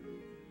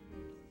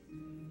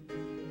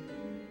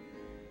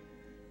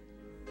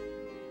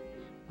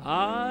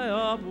 I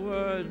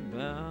upward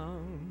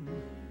bound,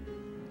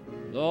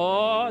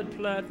 Lord,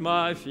 plant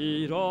my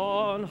feet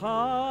on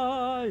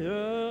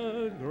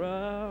higher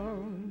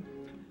ground.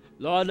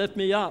 Lord, lift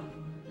me up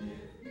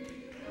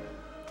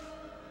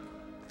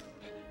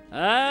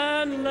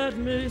and let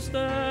me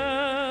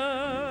stand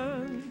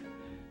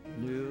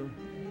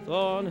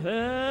on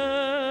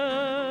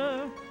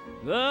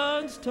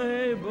heaven's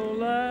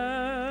tableland,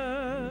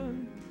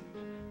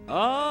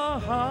 a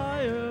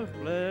higher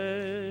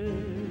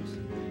place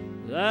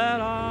that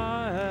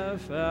I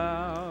have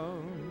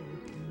found.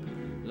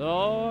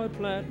 Lord,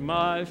 plant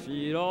my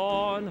feet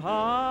on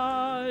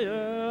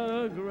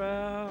higher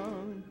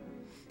ground.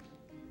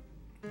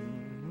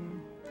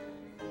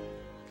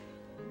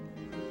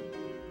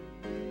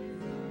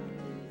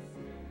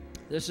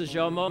 This is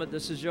your moment.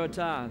 This is your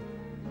time.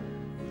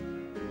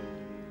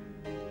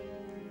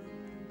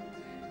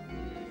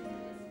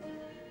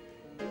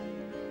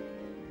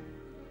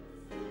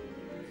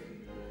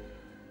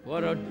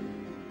 What a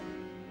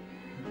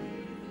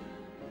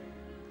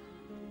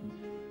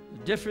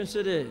difference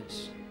it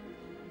is.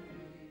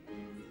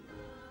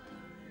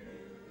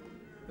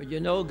 But you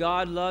know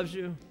God loves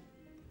you.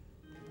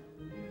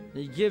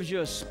 He gives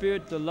you a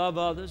spirit to love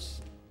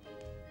others.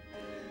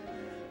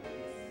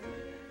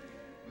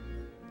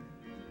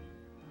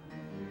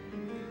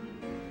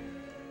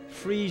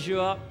 Frees you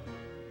up.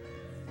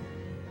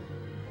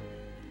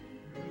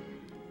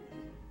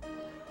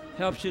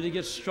 Helps you to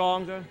get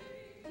stronger,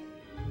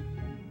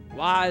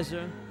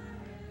 wiser.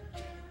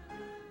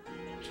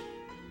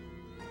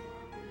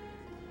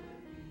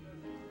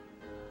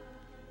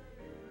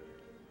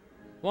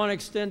 Want to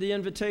extend the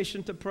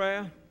invitation to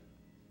prayer?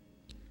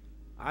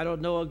 I don't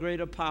know a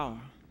greater power.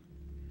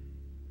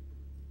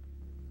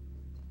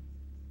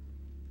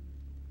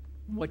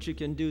 What you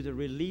can do to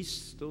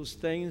release those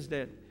things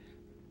that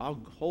are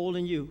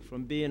holding you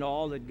from being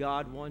all that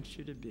God wants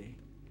you to be.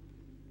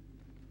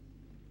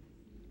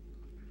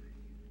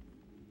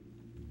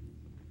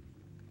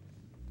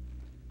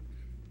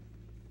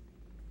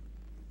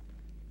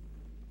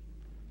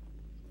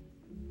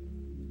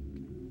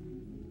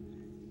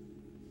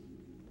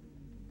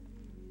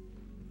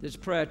 This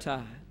prayer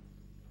time.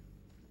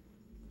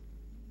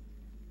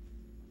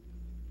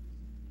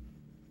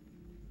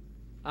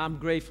 I'm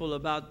grateful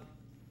about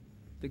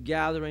the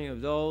gathering of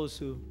those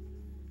who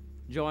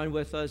join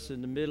with us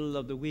in the middle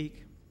of the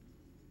week.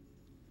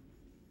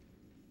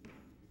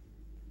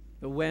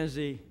 The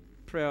Wednesday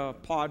prayer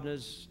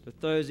partners, the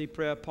Thursday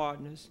prayer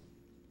partners.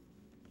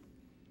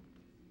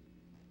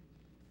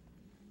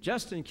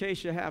 Just in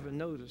case you haven't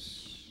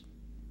noticed,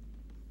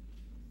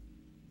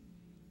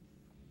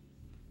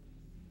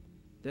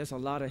 there's a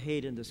lot of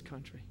hate in this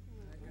country.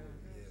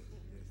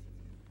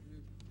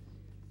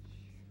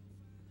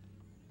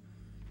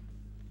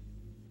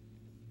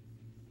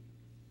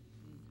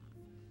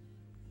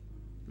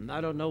 And I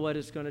don't know what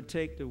it's going to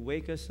take to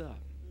wake us up.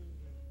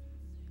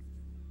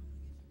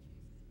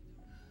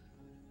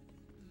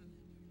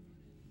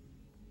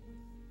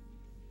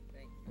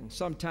 And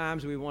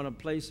sometimes we want to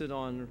place it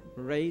on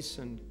race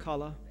and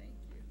color.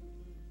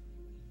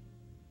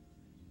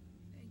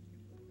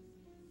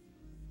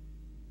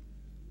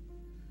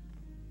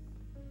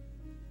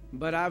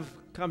 But I've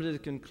come to the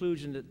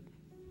conclusion that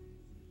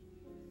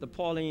the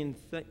Pauline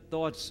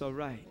thoughts are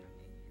right.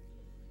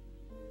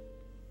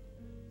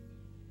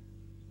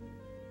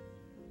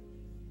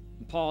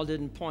 Paul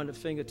didn't point a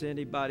finger to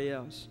anybody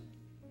else.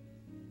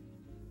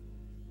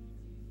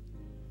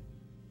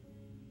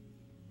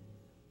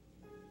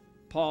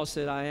 Paul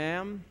said, I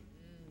am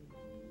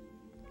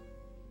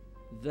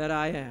that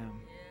I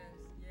am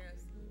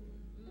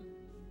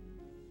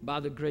by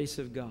the grace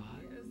of God.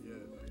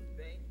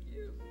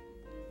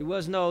 It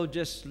was no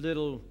just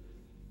little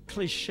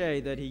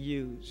cliche that he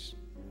used.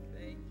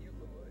 Thank you,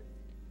 Lord.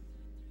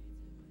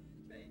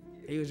 Thank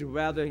you. He was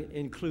rather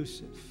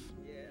inclusive.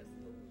 Yes,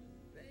 Lord.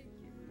 Thank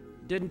you.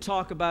 Didn't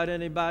talk about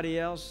anybody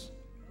else.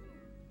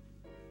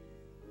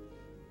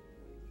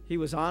 He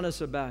was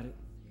honest about it.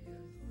 Yes,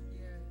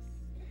 yes.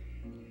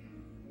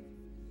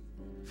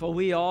 For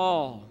we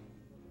all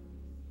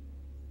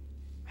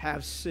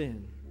have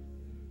sinned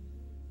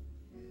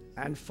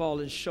and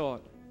fallen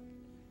short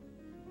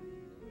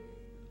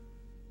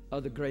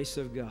of the grace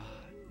of God.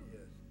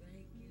 Yes.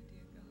 Thank you,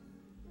 dear God.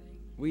 Thank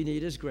you. We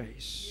need His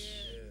grace.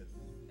 Yes.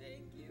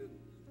 Thank you.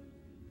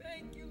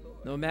 Thank you,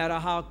 Lord. No matter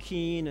how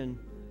keen and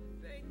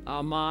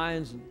our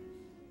minds and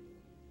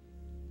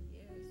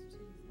Yes, Jesus.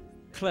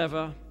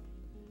 clever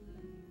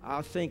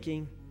our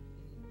thinking,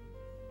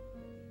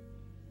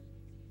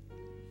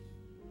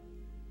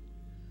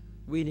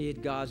 we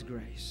need God's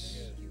grace.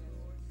 Thank you,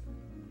 Lord.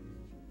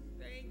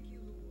 Thank you,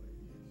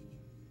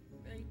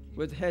 Lord. Thank you.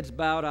 With heads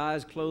bowed,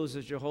 eyes closed,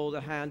 as you hold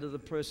the hand of the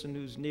person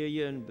who's near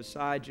you and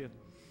beside you. Yes,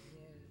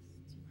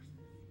 Jesus.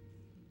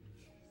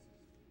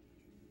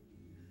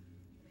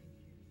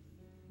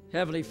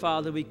 Heavenly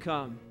Father, we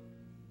come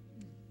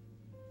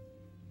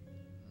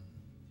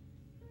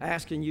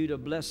asking you to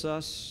bless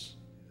us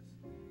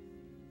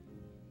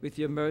with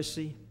your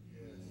mercy,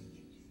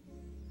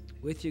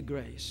 with your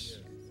grace.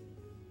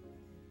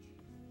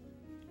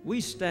 We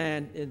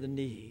stand in the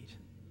need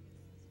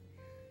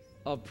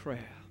of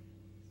prayer.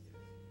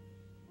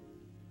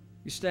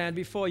 We stand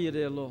before you,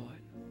 dear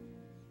Lord,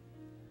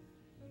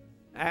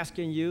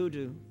 asking you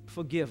to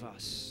forgive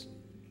us.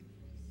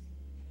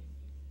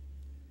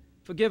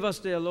 Forgive us,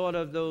 dear Lord,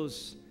 of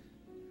those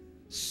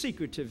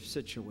secretive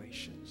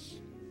situations,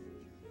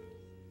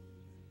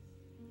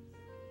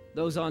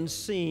 those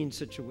unseen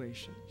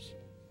situations.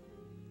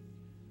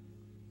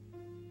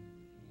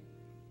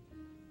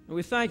 And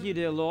we thank you,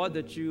 dear Lord,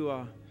 that you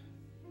are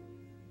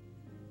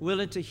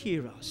willing to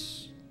hear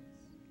us.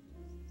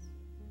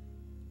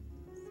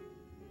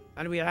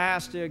 And we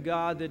ask, dear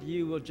God, that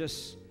you will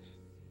just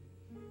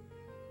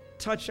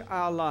touch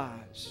our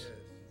lives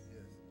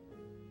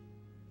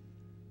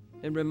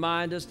and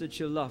remind us that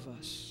you love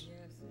us,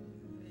 Yes, Lord.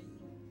 Thank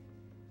you.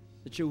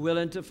 that you're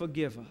willing to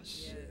forgive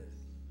us. Yes.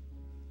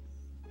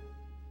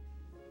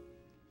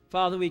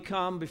 Father, we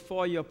come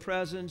before your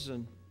presence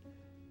and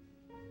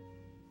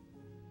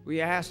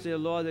we ask, dear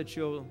Lord, that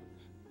you'll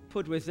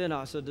put within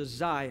us a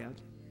desire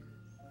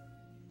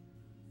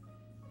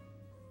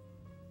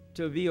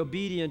to be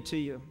obedient to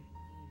you,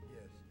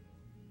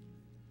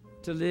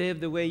 to live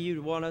the way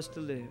you want us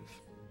to live.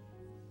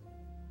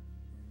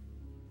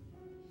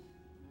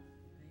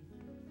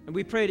 And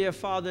we pray, dear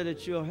Father,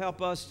 that you'll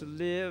help us to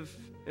live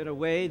in a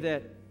way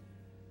that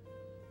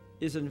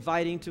is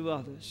inviting to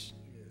others.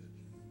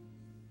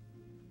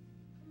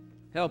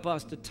 Help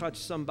us to touch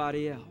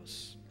somebody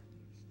else.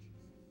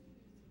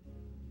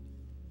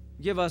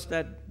 Give us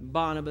that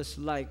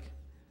Barnabas-like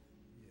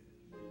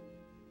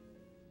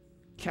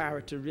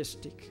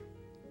characteristic,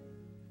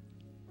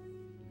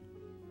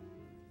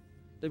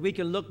 that we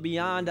can look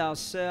beyond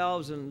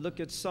ourselves and look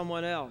at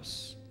someone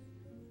else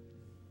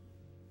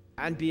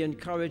and be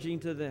encouraging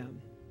to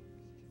them.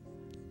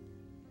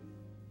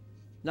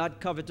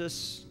 not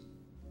covetous,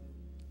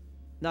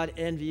 not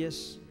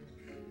envious,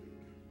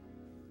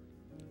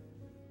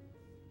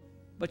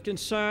 but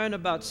concerned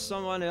about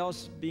someone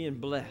else being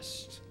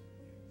blessed.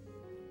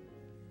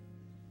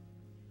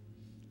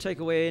 Take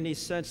away any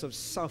sense of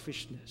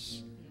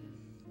selfishness.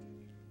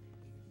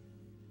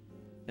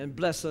 And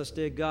bless us,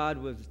 dear God,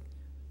 with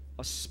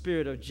a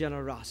spirit of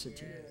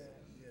generosity.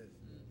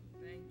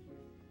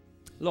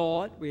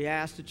 Lord, we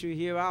ask that you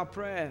hear our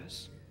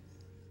prayers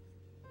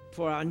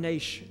for our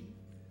nation.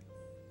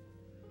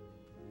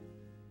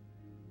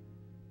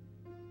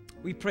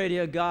 We pray,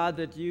 dear God,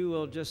 that you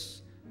will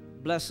just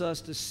bless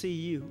us to see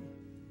you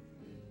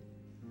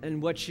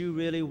and what you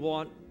really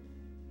want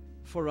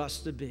for us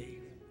to be.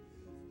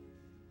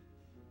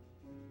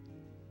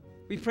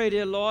 We pray,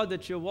 dear Lord,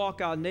 that you'll walk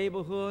our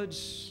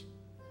neighborhoods.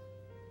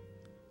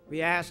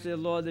 We ask, dear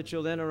Lord, that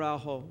you'll enter our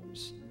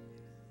homes.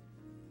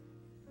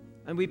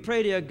 And we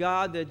pray, dear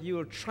God, that you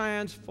will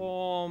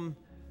transform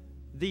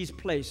these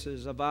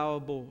places of our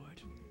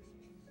board.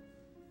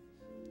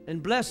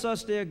 And bless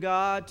us, dear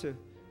God, to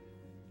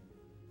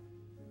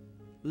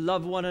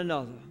love one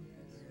another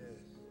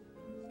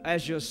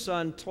as your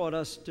Son taught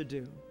us to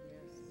do.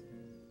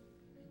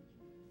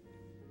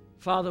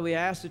 Father, we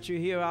ask that you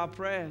hear our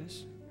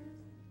prayers.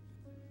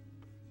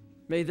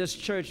 May this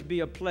church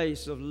be a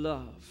place of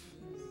love,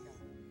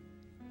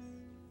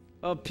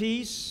 of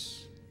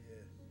peace,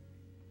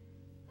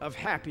 of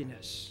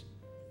happiness.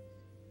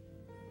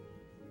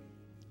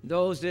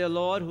 Those, dear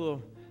Lord,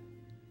 who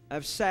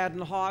have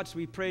saddened hearts,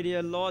 we pray,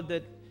 dear Lord,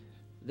 that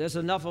there's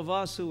enough of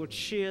us who will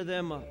cheer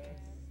them up.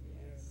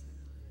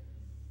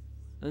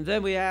 And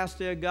then we ask,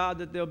 dear God,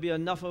 that there'll be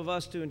enough of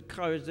us to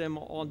encourage them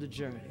on the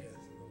journey.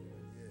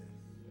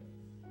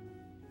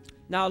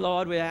 Now,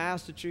 Lord, we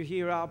ask that you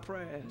hear our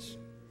prayers.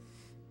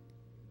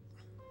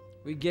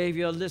 We gave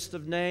you a list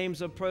of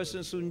names of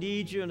persons who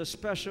need you in a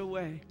special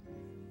way.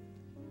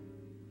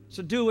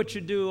 So do what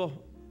you do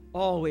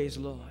always,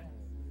 Lord.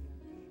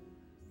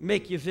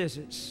 Make your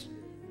visits.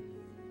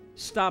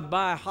 Stop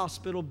by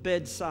hospital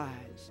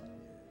bedsides.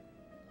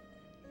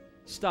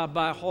 Stop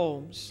by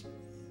homes.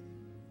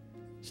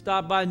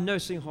 Stop by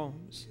nursing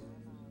homes.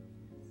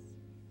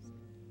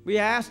 We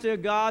ask, dear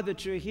God,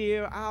 that you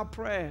hear our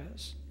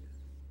prayers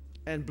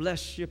and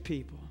bless your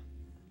people.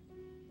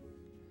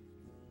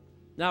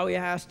 Now we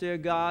ask, dear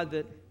God,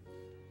 that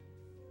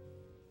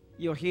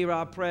you'll hear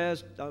our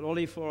prayers not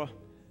only for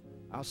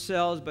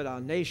ourselves but our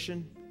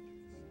nation.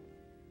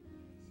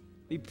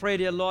 We pray,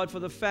 dear Lord, for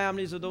the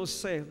families of those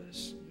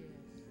sailors.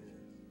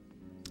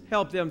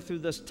 Help them through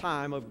this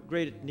time of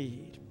great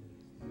need.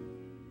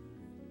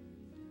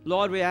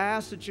 Lord, we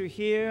ask that you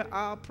hear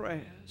our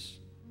prayers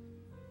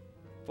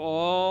for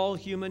all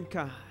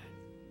humankind.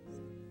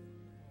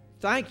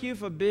 Thank you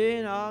for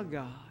being our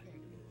God.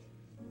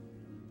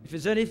 If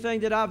there's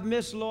anything that I've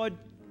missed, Lord,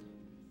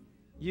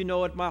 you know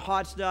what my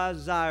heart's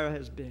desire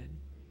has been.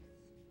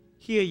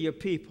 Hear your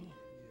people.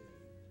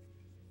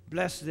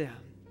 Bless them.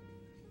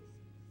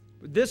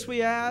 With this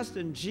we ask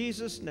in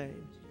Jesus'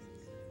 name.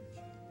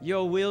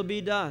 Your will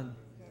be done.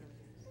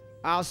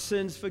 Our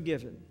sins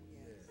forgiven.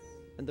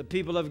 And the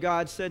people of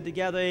God said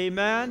together,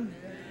 amen,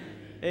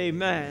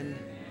 amen,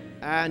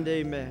 and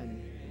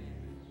amen.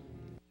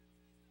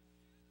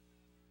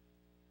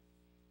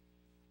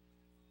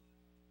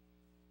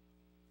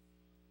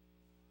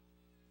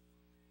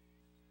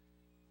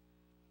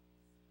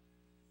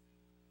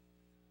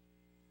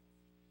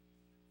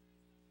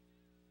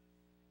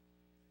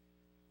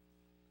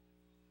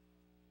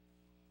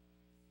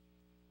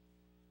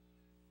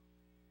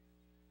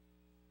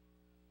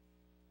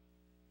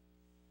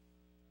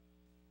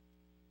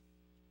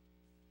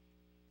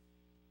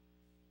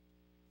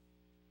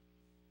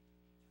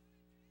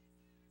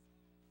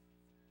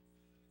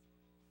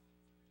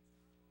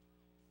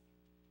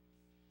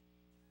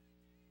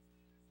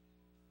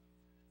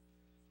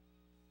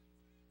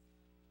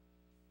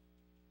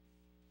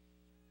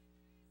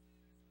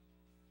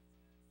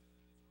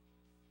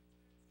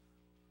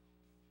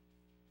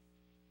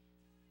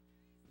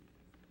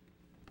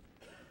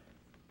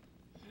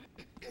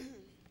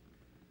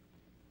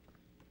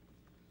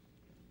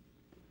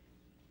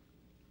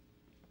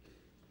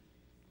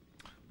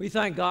 We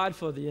thank God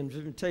for the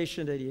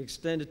invitation that he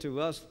extended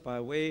to us by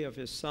way of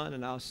his Son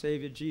and our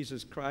Savior,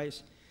 Jesus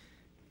Christ,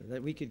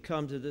 that we could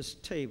come to this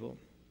table.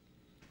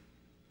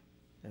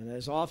 And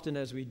as often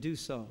as we do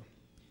so,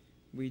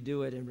 we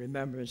do it in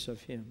remembrance of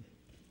him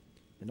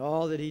and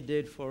all that he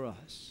did for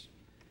us.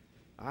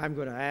 I'm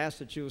going to ask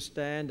that you will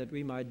stand that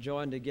we might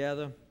join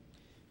together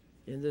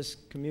in this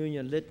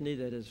communion litany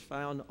that is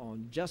found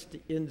on just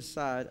the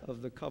inside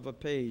of the cover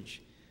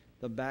page,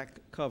 the back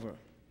cover.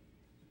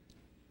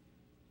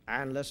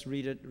 And let's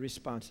read it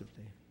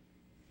responsively.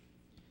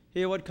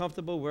 Hear what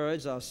comfortable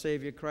words our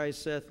Savior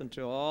Christ saith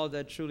unto all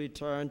that truly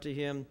turn to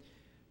him.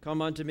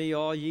 Come unto me,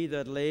 all ye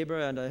that labor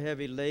and are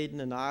heavy laden,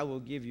 and I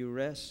will give you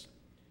rest.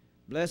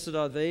 Blessed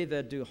are they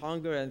that do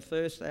hunger and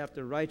thirst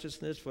after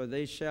righteousness, for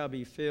they shall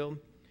be filled.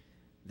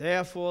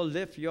 Therefore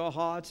lift your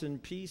hearts in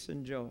peace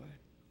and joy.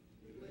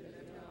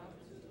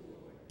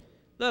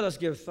 Let us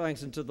give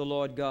thanks unto the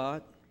Lord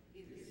God.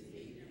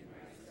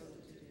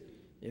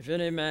 If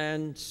any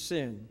man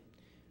sin,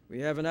 we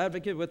have an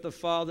advocate with the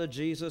Father,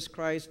 Jesus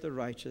Christ the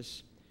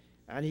righteous,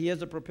 and he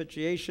is a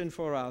propitiation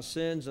for our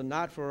sins, and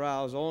not for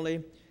ours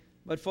only,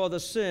 but for the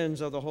sins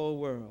of the whole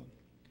world.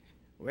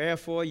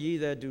 Wherefore ye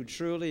that do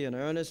truly and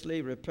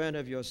earnestly repent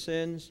of your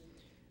sins,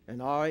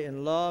 and are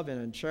in love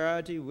and in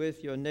charity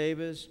with your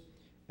neighbors,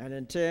 and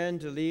intend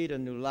to lead a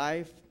new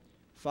life,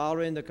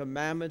 following the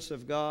commandments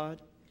of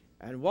God,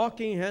 and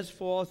walking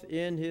henceforth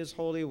in his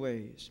holy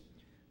ways,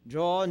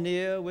 draw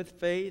near with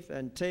faith,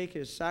 and take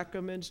his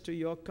sacraments to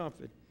your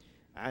comfort,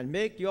 and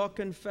make your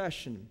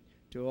confession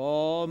to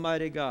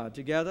Almighty God.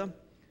 Together,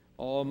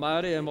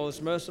 Almighty and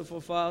most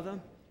merciful Father,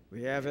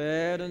 we have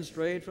erred and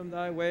strayed from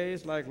thy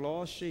ways like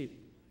lost sheep.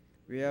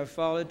 We have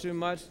followed too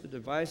much the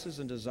devices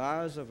and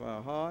desires of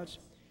our hearts.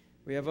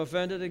 We have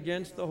offended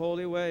against the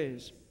holy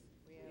ways,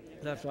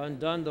 left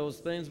undone those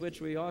things which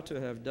we ought to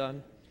have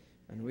done,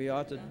 and we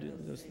ought to do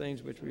those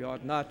things which we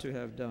ought not to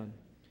have done.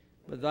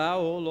 But thou,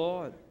 O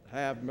Lord,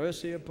 have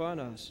mercy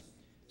upon us.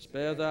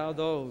 Spare thou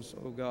those,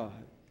 O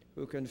God,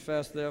 who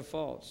confess their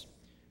faults.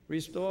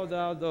 Restore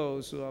thou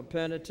those who are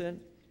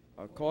penitent,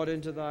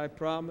 according to thy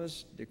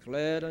promise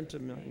declared unto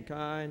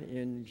mankind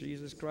in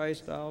Jesus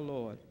Christ our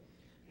Lord.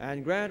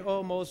 And grant,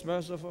 O most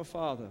merciful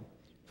Father,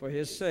 for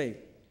his sake,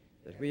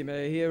 that we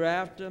may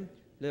hereafter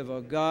live a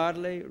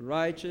godly,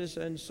 righteous,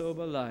 and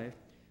sober life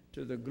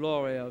to the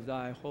glory of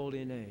thy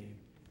holy name.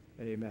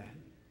 Amen.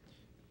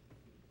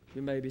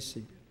 You may be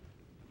seated.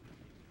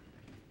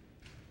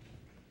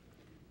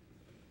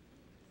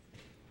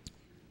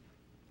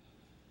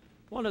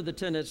 One of the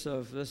tenets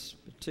of this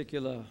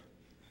particular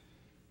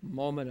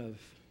moment of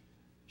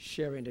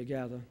sharing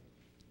together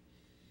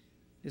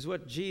is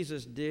what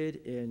Jesus did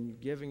in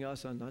giving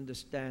us an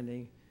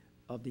understanding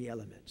of the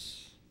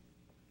elements.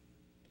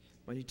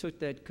 When he took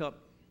that cup,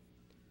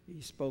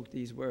 he spoke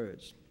these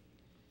words.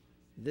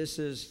 This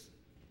is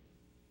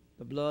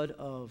the blood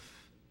of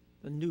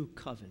the new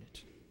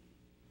covenant,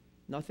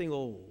 nothing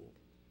old,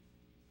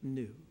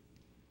 new,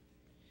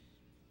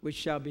 which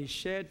shall be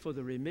shed for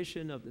the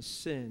remission of the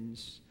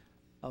sins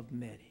of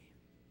many.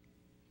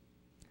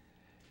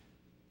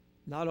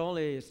 Not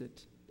only is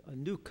it a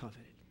new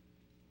covenant,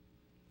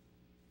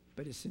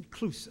 but it's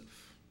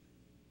inclusive.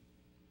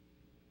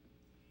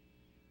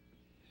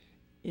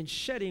 In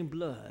shedding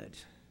blood,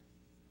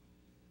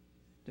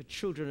 the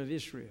children of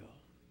Israel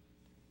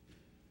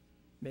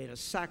made a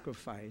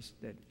sacrifice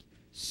that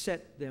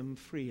set them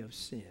free of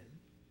sin.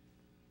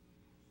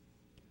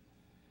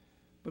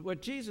 But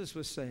what Jesus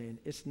was saying,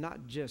 it's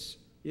not just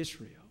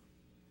Israel,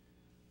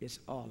 it's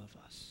all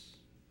of us.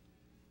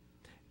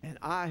 And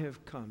I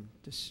have come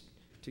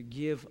to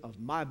give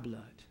of my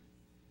blood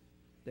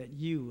that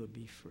you will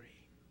be free.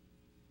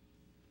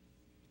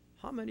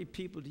 How many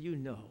people do you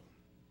know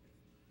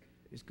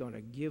is going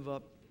to give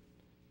up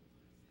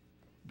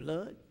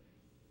blood?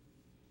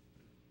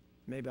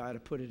 Maybe I ought to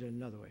put it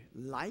another way.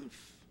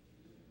 Life?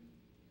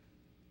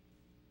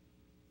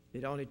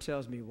 It only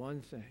tells me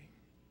one thing.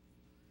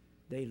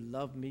 They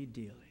love me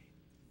dearly.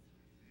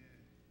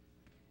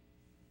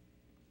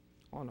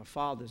 On a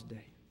Father's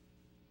Day.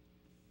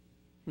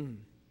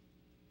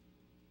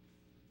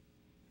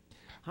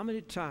 How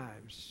many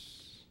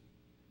times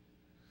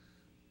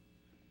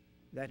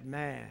that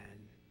man,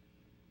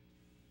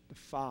 the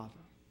father,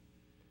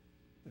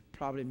 that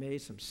probably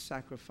made some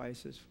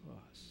sacrifices for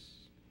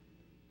us,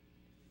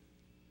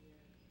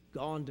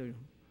 gone to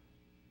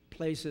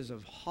places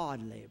of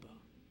hard labor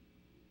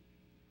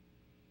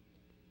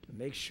to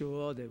make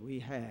sure that we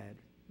had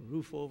a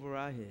roof over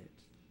our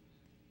heads,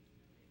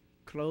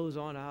 clothes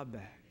on our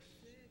backs,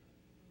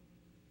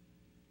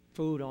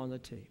 food on the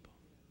table.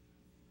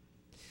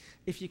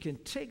 If you can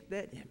take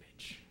that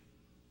image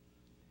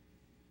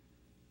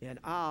and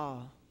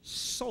our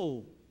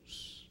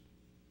souls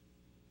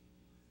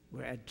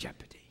were at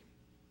jeopardy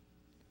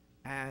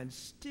and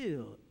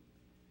still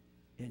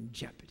in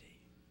jeopardy,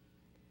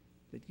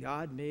 that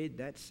God made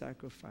that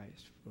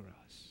sacrifice for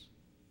us,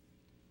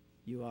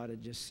 you ought to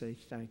just say,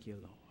 thank you,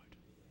 Lord.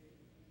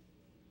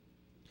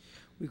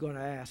 We're going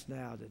to ask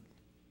now that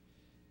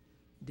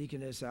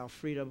Deaconess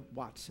Alfreda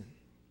Watson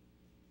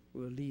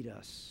will lead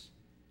us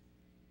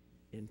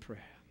in prayer.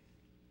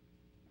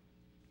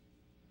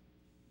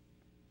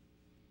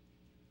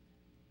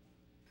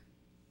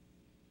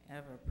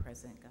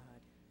 Ever-present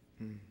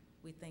God,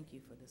 we thank you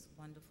for this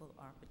wonderful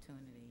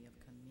opportunity of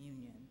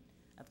communion,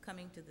 of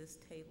coming to this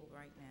table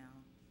right now,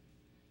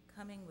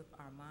 coming with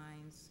our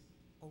minds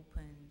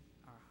open,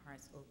 our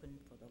hearts open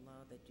for the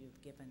love that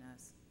you've given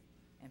us,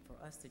 and for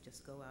us to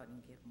just go out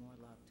and give more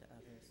love to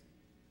others.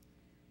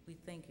 We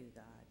thank you,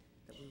 God,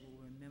 that we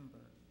will remember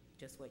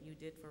just what you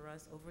did for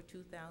us over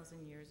 2,000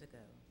 years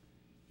ago.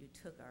 You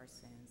took our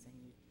sins and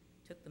you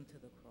took them to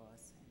the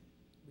cross, and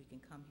we can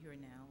come here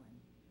now and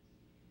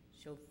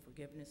show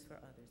forgiveness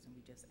for others, and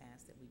we just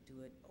ask that we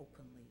do it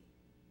openly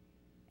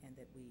and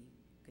that we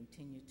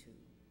continue to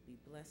be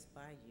blessed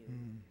by you.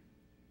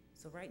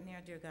 So right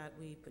now, dear God,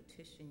 we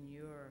petition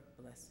your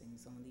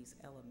blessings on these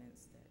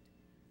elements that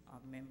our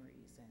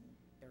memories and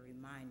the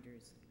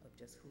reminders of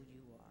just who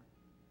you are.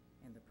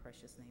 In the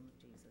precious name of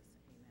Jesus,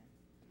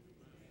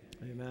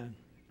 amen. Amen.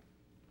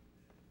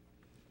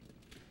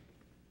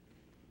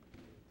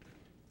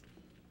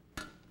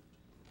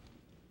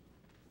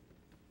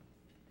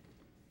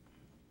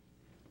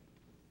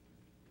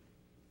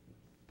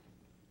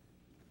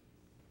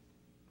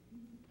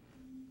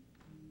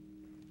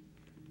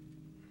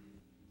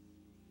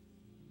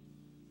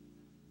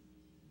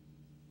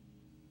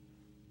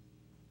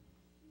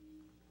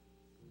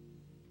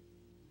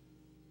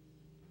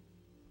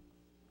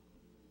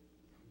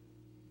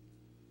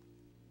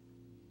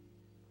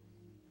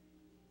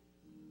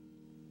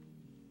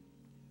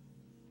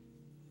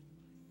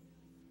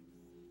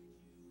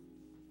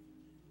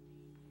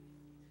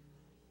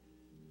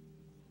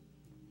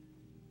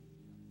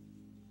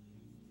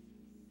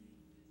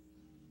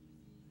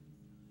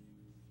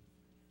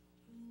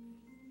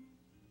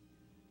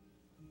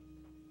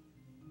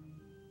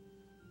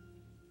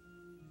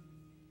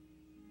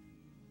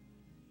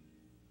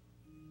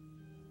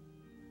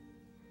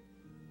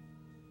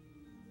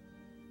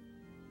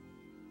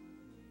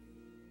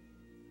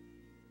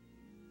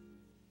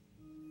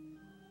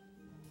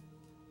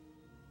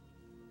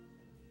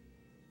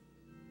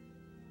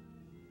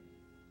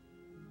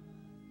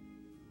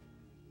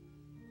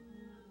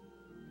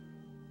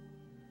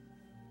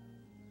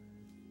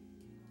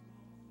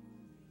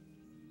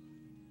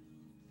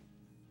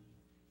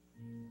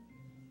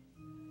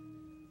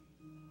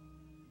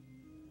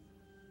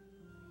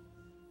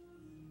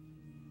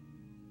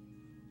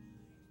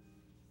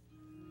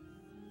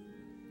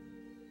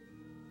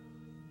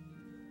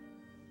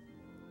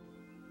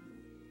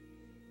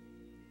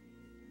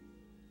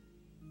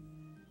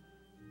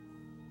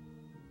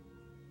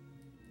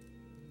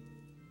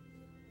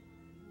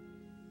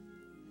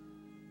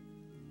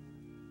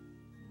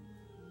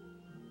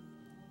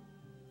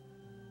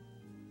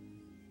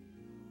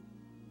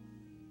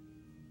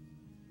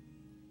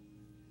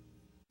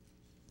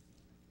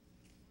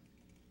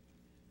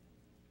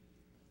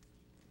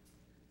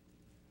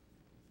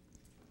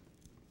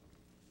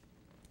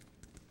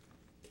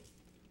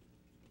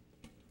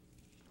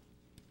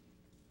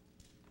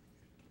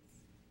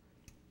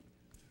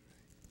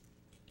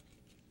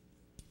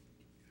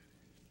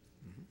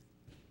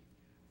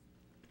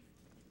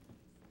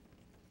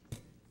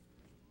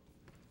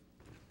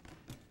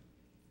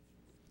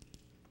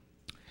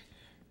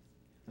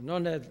 And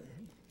on that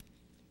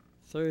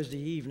Thursday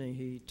evening,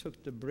 he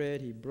took the bread,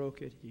 he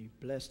broke it, he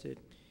blessed it,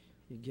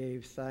 he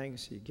gave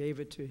thanks, he gave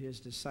it to his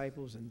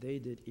disciples, and they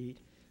did eat.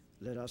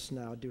 Let us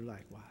now do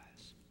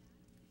likewise.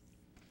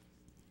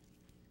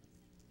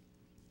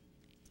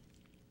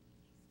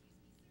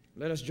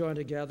 Let us join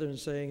together in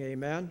saying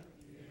amen.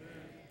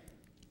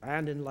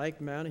 And in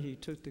like manner, he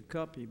took the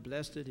cup, he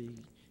blessed it, he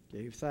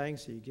gave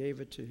thanks, he gave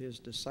it to his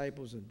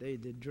disciples, and they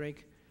did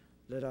drink.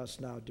 Let us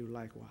now do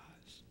likewise.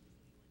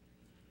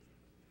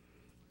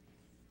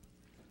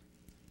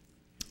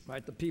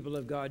 Might the people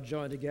of God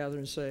join together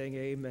in saying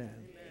amen.